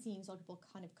what I'm seeing is a lot of people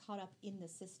kind of caught up in the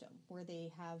system where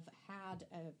they have had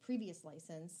a previous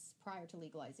license prior to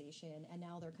legalization, and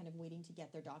now they're kind of waiting to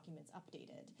get their documents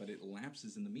updated. But it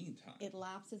lapses in the meantime.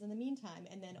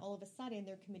 And then all of a sudden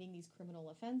they're committing these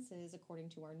criminal offenses according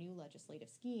to our new legislative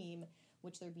scheme,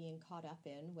 which they're being caught up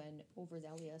in when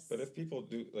overzealous. But if people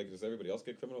do, does everybody else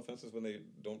get criminal offenses when they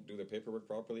don't do their paperwork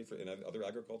properly in other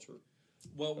agriculture?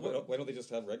 Well, why don't they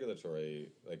just have regulatory,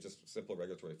 just simple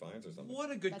regulatory fines or something? What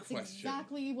a good That's question.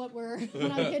 Exactly what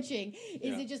I'm pitching.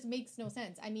 It just makes no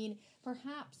sense.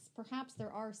 Perhaps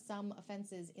there are some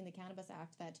offenses in the Cannabis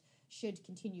Act that should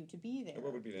continue to be there.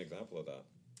 What would be an example of that?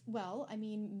 Well,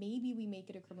 maybe we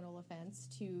make it a criminal offense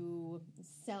to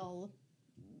sell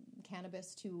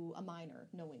cannabis to a minor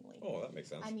knowingly. Oh, that makes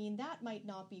sense. That might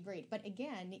not be great. But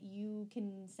again, you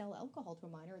can sell alcohol to a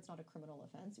minor. It's not a criminal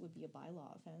offense. It would be a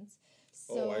bylaw offense.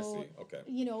 So, I see. Okay.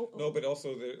 No, but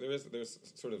also there's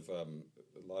sort of a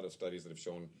lot of studies that have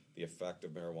shown the effect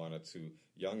of marijuana to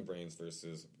young brains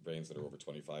versus brains that are over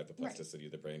 25, the plasticity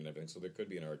of the brain and everything. So there could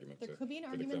be an argument there.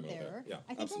 Yeah, I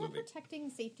think absolutely. when we're protecting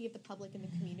safety of the public and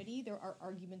the community, there are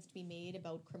arguments to be made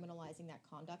about criminalizing that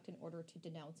conduct in order to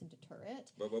denounce and deter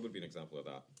it. But what would be an example of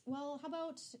that? Well, how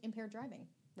about impaired driving?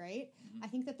 Right? Mm-hmm. I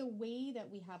think that the way that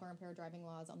we have our impaired driving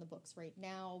laws on the books right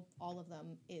now, all of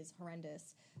them is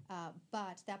horrendous.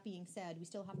 But that being said, we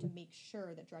still have to make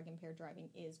sure that drug impaired driving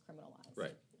is criminalized.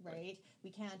 Right?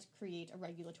 We can't create a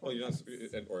regulatory. Well, you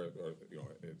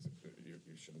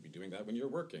shouldn't be doing that when you're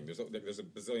working. There's a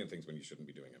bazillion things when you shouldn't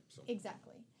be doing it. So.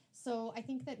 Exactly. So I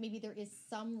think that maybe there is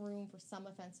some room for some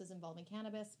offenses involving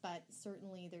cannabis, but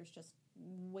certainly there's just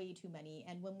way too many.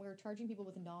 And when we're charging people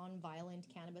with non-violent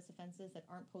cannabis offenses that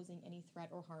aren't posing any threat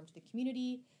or harm to the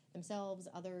community, themselves,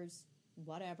 others,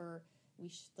 whatever, we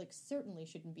certainly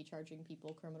shouldn't be charging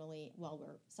people criminally while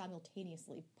we're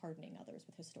simultaneously pardoning others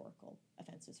with historical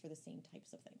offenses for the same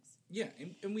types of things. Yeah,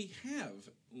 and we have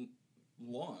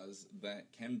laws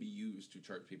that can be used to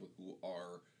charge people who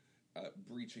are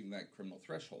breaching that criminal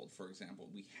threshold. For example,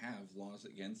 we have laws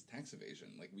against tax evasion.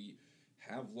 We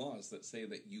have laws that say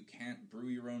that you can't brew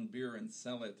your own beer and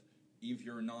sell it if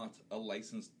you're not a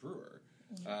licensed brewer.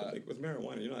 With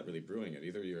marijuana, you're not really brewing it.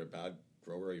 Either you're a bad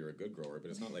grower or you're a good grower,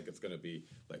 but it's not like it's going to be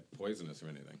poisonous or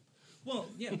anything. Well,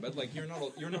 yeah, but you're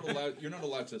not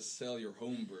allowed to sell your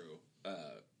home brew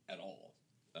at all.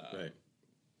 Right.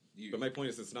 But my point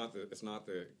is, it's not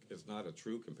a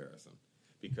true comparison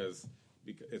because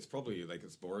it's probably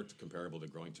it's more comparable to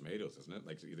growing tomatoes, isn't it?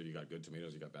 Either you got good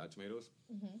tomatoes, you got bad tomatoes,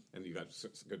 and you got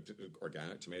good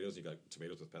organic tomatoes, you got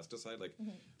tomatoes with pesticide.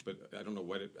 But I don't know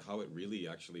how it really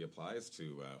actually applies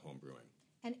to home brewing.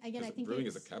 And again, I think brewing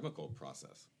is a chemical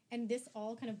process. And this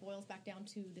all kind of boils back down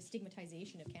to the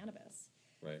stigmatization of cannabis.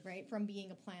 right? From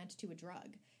being a plant to a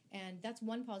drug. And that's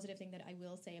one positive thing that I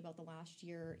will say about the last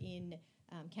year in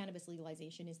cannabis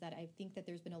legalization is that I think that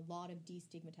there's been a lot of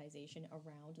destigmatization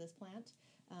around this plant.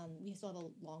 We still have a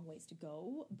long ways to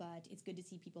go, but it's good to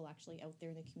see people actually out there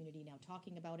in the community now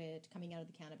talking about it, coming out of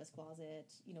the cannabis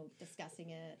closet,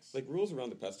 discussing it. Like rules around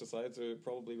the pesticides are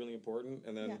probably really important,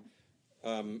 and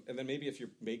then maybe if you're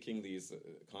making these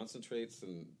concentrates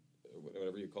and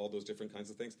whatever you call those different kinds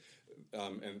of things,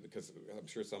 and because I'm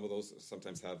sure some of those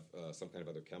sometimes have some kind of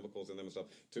other chemicals in them and stuff,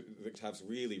 to have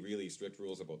really, really strict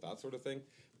rules about that sort of thing.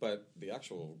 But the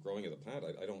actual growing of the plant,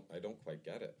 I don't quite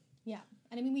get it. Yeah,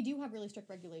 and I mean we do have really strict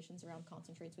regulations around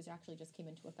concentrates, which actually just came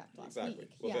into effect last week.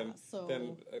 Well,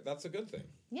 then that's a good thing.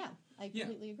 Yeah, I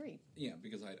completely agree. Yeah,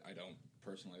 because I don't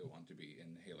personally want to be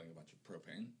inhaling a bunch of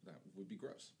propane. That would be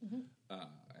gross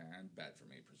and bad for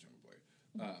me, presumably.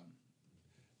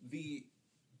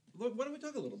 Look, why don't we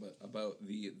talk a little bit about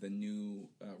the new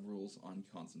rules on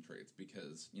concentrates?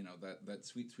 Because that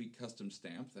sweet custom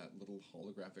stamp, that little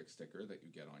holographic sticker that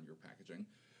you get on your packaging,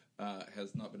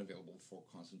 has not been available for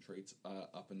concentrates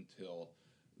up until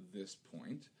this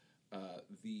point.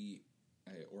 The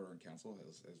Order in Council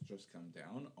has just come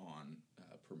down on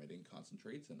permitting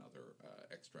concentrates and other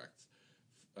extracts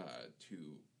to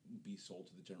be sold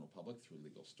to the general public through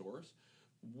legal stores.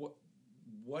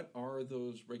 What are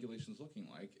those regulations looking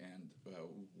like, and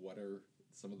what are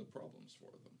some of the problems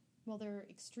for them? Well, they're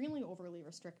extremely overly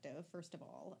restrictive, first of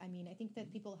all. I mean, I think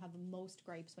that people have most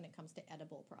gripes when it comes to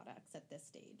edible products at this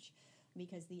stage,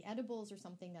 because the edibles are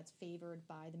something that's favored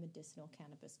by the medicinal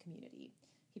cannabis community.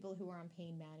 People who are on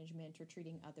pain management or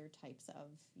treating other types of,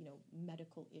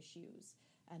 medical issues,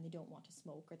 and they don't want to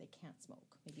smoke or they can't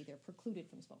smoke. Maybe they're precluded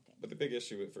from smoking. But the big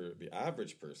issue for the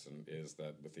average person is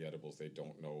that with the edibles, they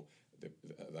don't know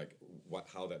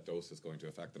how that dose is going to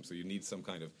affect them. So you need some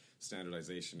kind of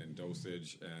standardization in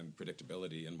dosage and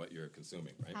predictability in what you're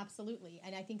consuming, right? Absolutely.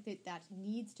 And I think that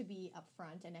needs to be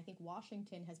upfront. And I think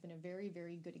Washington has been a very,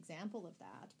 very good example of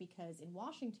that, because in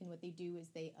Washington, what they do is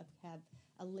they have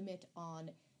a limit on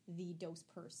the dose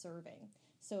per serving.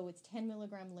 So it's 10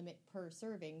 milligram limit per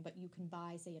serving, but you can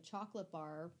buy, say, a chocolate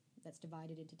bar that's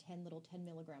divided into 10 little 10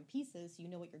 milligram pieces, so you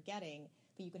know what you're getting,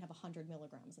 but you can have 100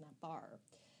 milligrams in that bar.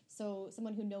 So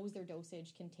someone who knows their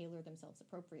dosage can tailor themselves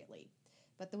appropriately.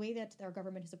 But the way that our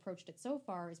government has approached it so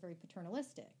far is very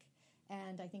paternalistic.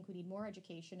 And I think we need more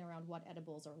education around what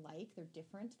edibles are like. They're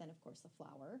different than, of course, the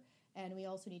flower. And we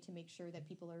also need to make sure that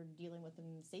people are dealing with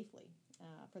them safely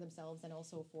for themselves and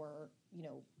also for,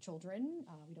 children.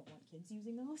 We don't want kids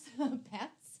using those.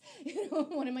 Pets.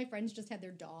 One of my friends just had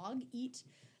their dog eat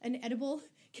an edible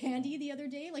candy the other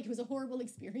day. Like, it was a horrible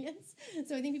experience.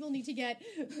 So I think people need to get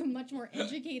much more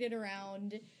educated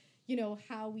around,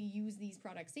 how we use these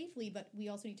products safely. But we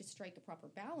also need to strike a proper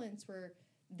balance where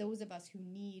those of us who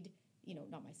need,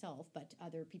 not myself, but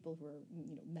other people who are,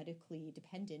 medically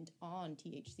dependent on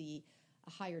THC, a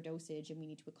higher dosage, and we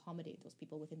need to accommodate those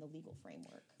people within the legal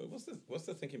framework. But what's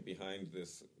the thinking behind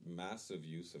this massive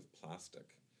use of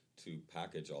plastic to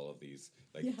package all of these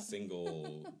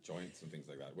single joints and things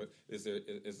like that? Is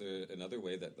there another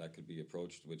way that could be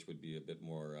approached, which would be a bit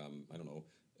more,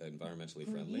 environmentally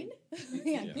friendly?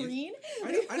 Green?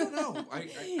 I don't know.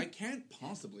 I can't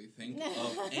possibly think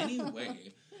of any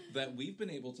way that we've been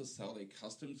able to sell a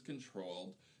customs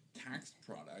controlled taxed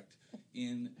product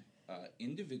in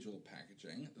individual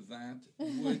packaging that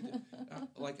would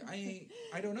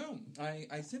I don't know.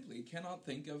 I simply cannot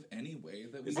think of any way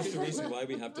that we Is this the reason why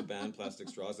we have to ban plastic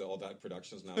straws? That all that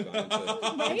production's now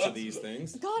gone into these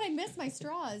things? God, I miss my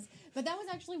straws. But that was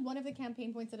actually one of the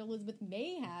campaign points that Elizabeth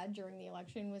May had during the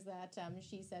election, was that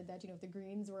she said that, if the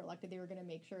Greens were elected, they were going to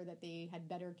make sure that they had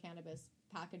better cannabis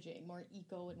packaging, more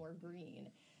eco and more green.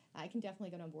 I can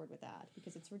definitely get on board with that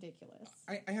because it's ridiculous.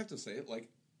 I have to say,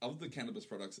 of the cannabis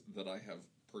products that I have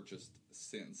purchased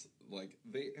since,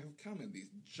 they have come in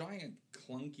these giant,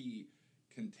 clunky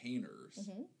containers,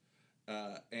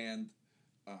 and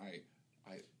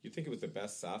You'd think it was the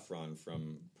best saffron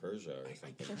from Persia or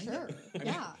something. For sure,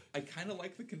 yeah. I kind of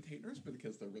like the containers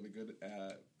because they're really good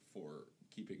for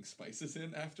keeping spices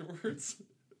in afterwards.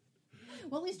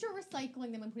 Well, at least you're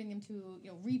recycling them and putting them to,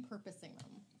 repurposing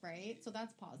them, right? So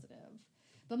that's positive.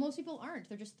 But most people aren't.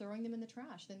 They're just throwing them in the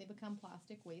trash. Then they become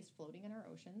plastic waste floating in our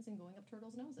oceans and going up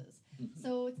turtles' noses.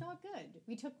 So it's not good.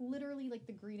 We took literally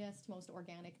the greenest, most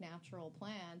organic, natural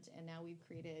plant, and now we've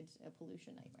created a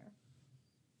pollution nightmare.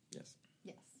 Yes.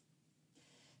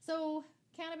 So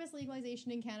cannabis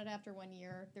legalization in Canada after 1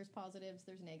 year, there's positives,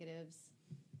 there's negatives.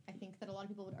 I think that a lot of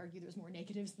people would argue there's more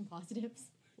negatives than positives.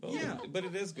 Well, yeah, but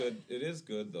it is good. It is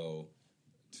good, though,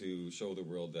 to show the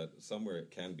world that somewhere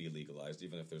it can be legalized,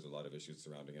 even if there's a lot of issues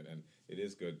surrounding it. And it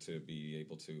is good to be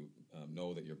able to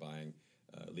know that you're buying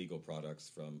legal products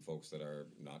from folks that are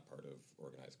not part of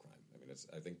organized crime. I mean,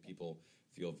 I think people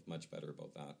feel much better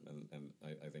about that, and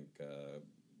I think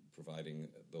providing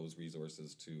those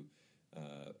resources to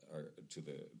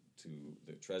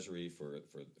the Treasury for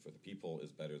the people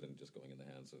is better than just going in the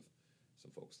hands of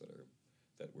some folks that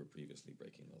were previously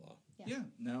breaking the law. Yeah.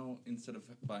 Now, instead of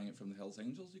buying it from the Hells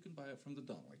Angels, you can buy it from the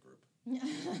Donnelly Group.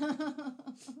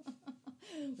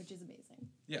 Which is amazing.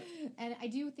 Yeah. And I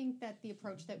do think that the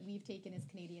approach that we've taken as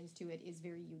Canadians to it is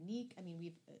very unique. I mean,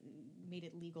 we've made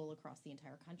it legal across the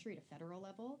entire country at a federal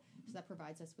level, so that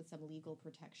provides us with some legal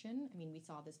protection. I mean, we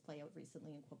saw this play out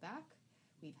recently in Quebec.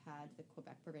 We've had the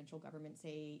Quebec provincial government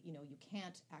say, you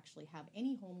can't actually have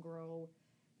any home grow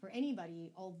for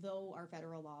anybody, although our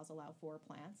federal laws allow for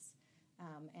plants.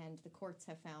 And the courts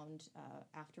have found,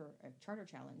 after a charter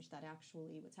challenge, that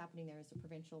actually what's happening there is the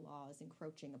provincial law is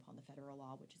encroaching upon the federal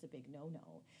law, which is a big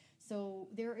no-no. So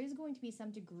there is going to be some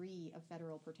degree of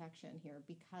federal protection here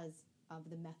because of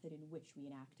the method in which we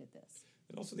enacted this.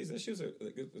 And also these issues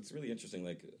it's really interesting.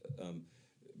 Like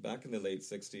back in the late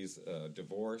 60s,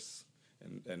 divorce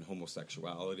and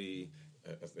homosexuality,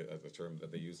 as the term that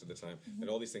they used at the time,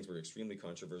 and all these things were extremely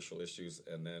controversial issues,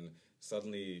 and then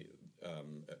suddenly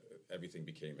everything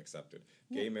became accepted.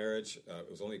 Gay marriage, it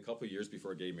was only a couple of years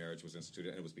before gay marriage was instituted,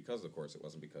 and it was because of the courts, it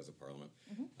wasn't because of Parliament.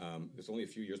 It was only a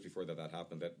few years before that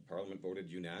happened that Parliament voted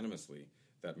unanimously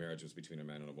that marriage was between a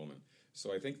man and a woman.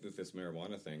 So I think that this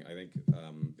marijuana thing, I think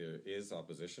there is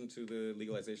opposition to the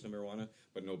legalization of marijuana,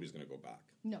 but nobody's going to go back.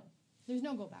 No. There's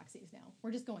no go-backsies now.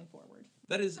 We're just going forward.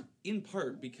 That is in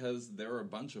part because there are a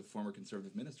bunch of former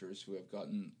Conservative ministers who have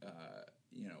gotten,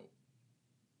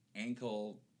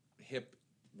 ankle, hip,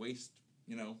 waist,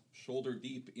 shoulder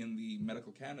deep in the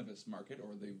medical cannabis market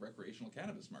or the recreational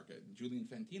cannabis market. Julian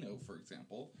Fantino, for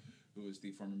example, who is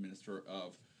the former Minister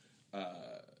of,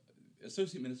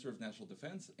 Associate Minister of National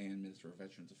Defense and Minister of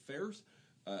Veterans Affairs,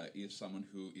 is someone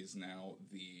who is now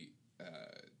the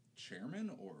chairman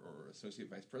or associate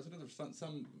vice president or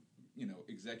some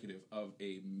executive of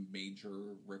a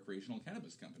major recreational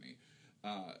cannabis company.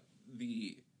 I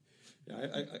mean,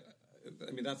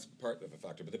 that's part of the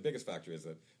factor, but the biggest factor is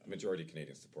that the majority of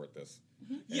Canadians support this.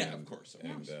 Yeah, of course.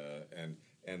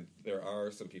 And there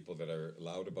are some people that are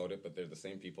loud about it, but they're the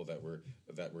same people that were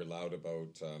loud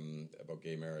about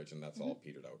gay marriage, and that's all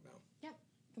petered out now. Yep,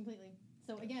 completely.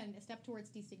 So again, a step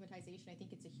towards destigmatization, I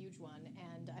think it's a huge one,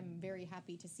 and I'm very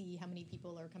happy to see how many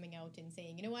people are coming out and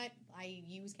saying, you know what, I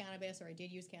use cannabis, or I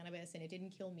did use cannabis, and it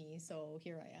didn't kill me, so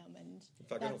here I am. And in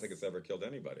fact, I don't think it's ever killed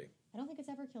anybody. I don't think it's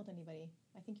ever killed anybody.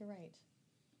 I think you're right. So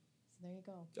there you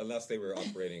go. Unless they were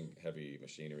operating heavy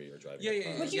machinery or driving a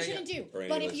car. Which you shouldn't do. Or any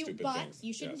But of if those you stupid things.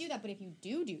 you shouldn't do that. But if you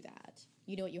do that,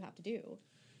 you know what you have to do.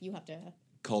 You have to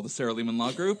call the Sarah Lehman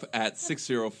Law Group at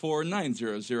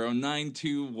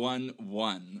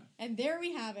 604-900-9211. And there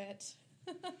we have it.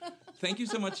 Thank you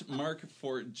so much, Mark,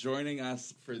 for joining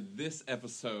us for this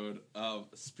episode of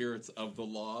Spirits of the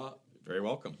Law. Very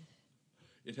welcome.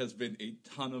 It has been a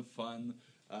ton of fun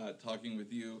talking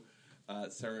with you.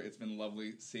 Sarah, it's been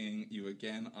lovely seeing you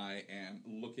again. I am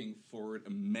looking forward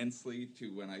immensely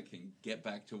to when I can get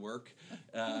back to work.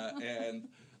 And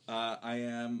I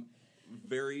am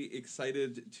very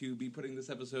excited to be putting this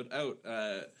episode out.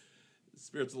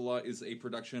 Spirits of the Law is a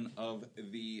production of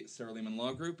the Sarah Lehman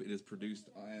Law Group. It is produced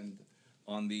on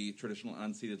the traditional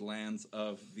unceded lands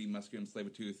of the Musqueam,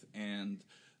 Tsleil-Waututh, and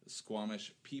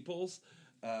Squamish peoples.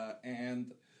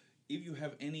 And if you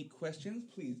have any questions,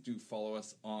 please do follow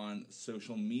us on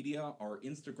social media. Our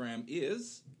Instagram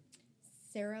is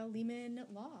Sarah Lehman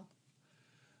Law.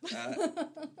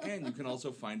 And you can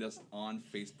also find us on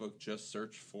Facebook. Just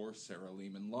search for Sarah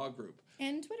Lehman Law Group.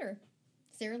 And Twitter,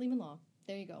 Sarah Lehman Law.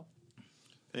 There you go.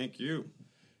 Thank you.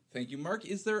 Thank you, Mark.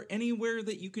 Is there anywhere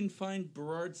that you can find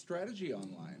Burrard Strategy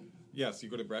online? Yes, you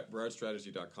go to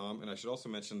burrardstrategy.com. And I should also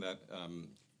mention that,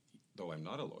 though I'm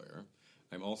not a lawyer,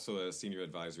 I'm also a senior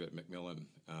advisor at Macmillan.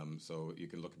 So you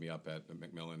can look me up at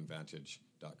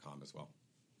macmillanvantage.com as well.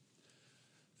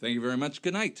 Thank you very much.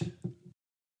 Good night.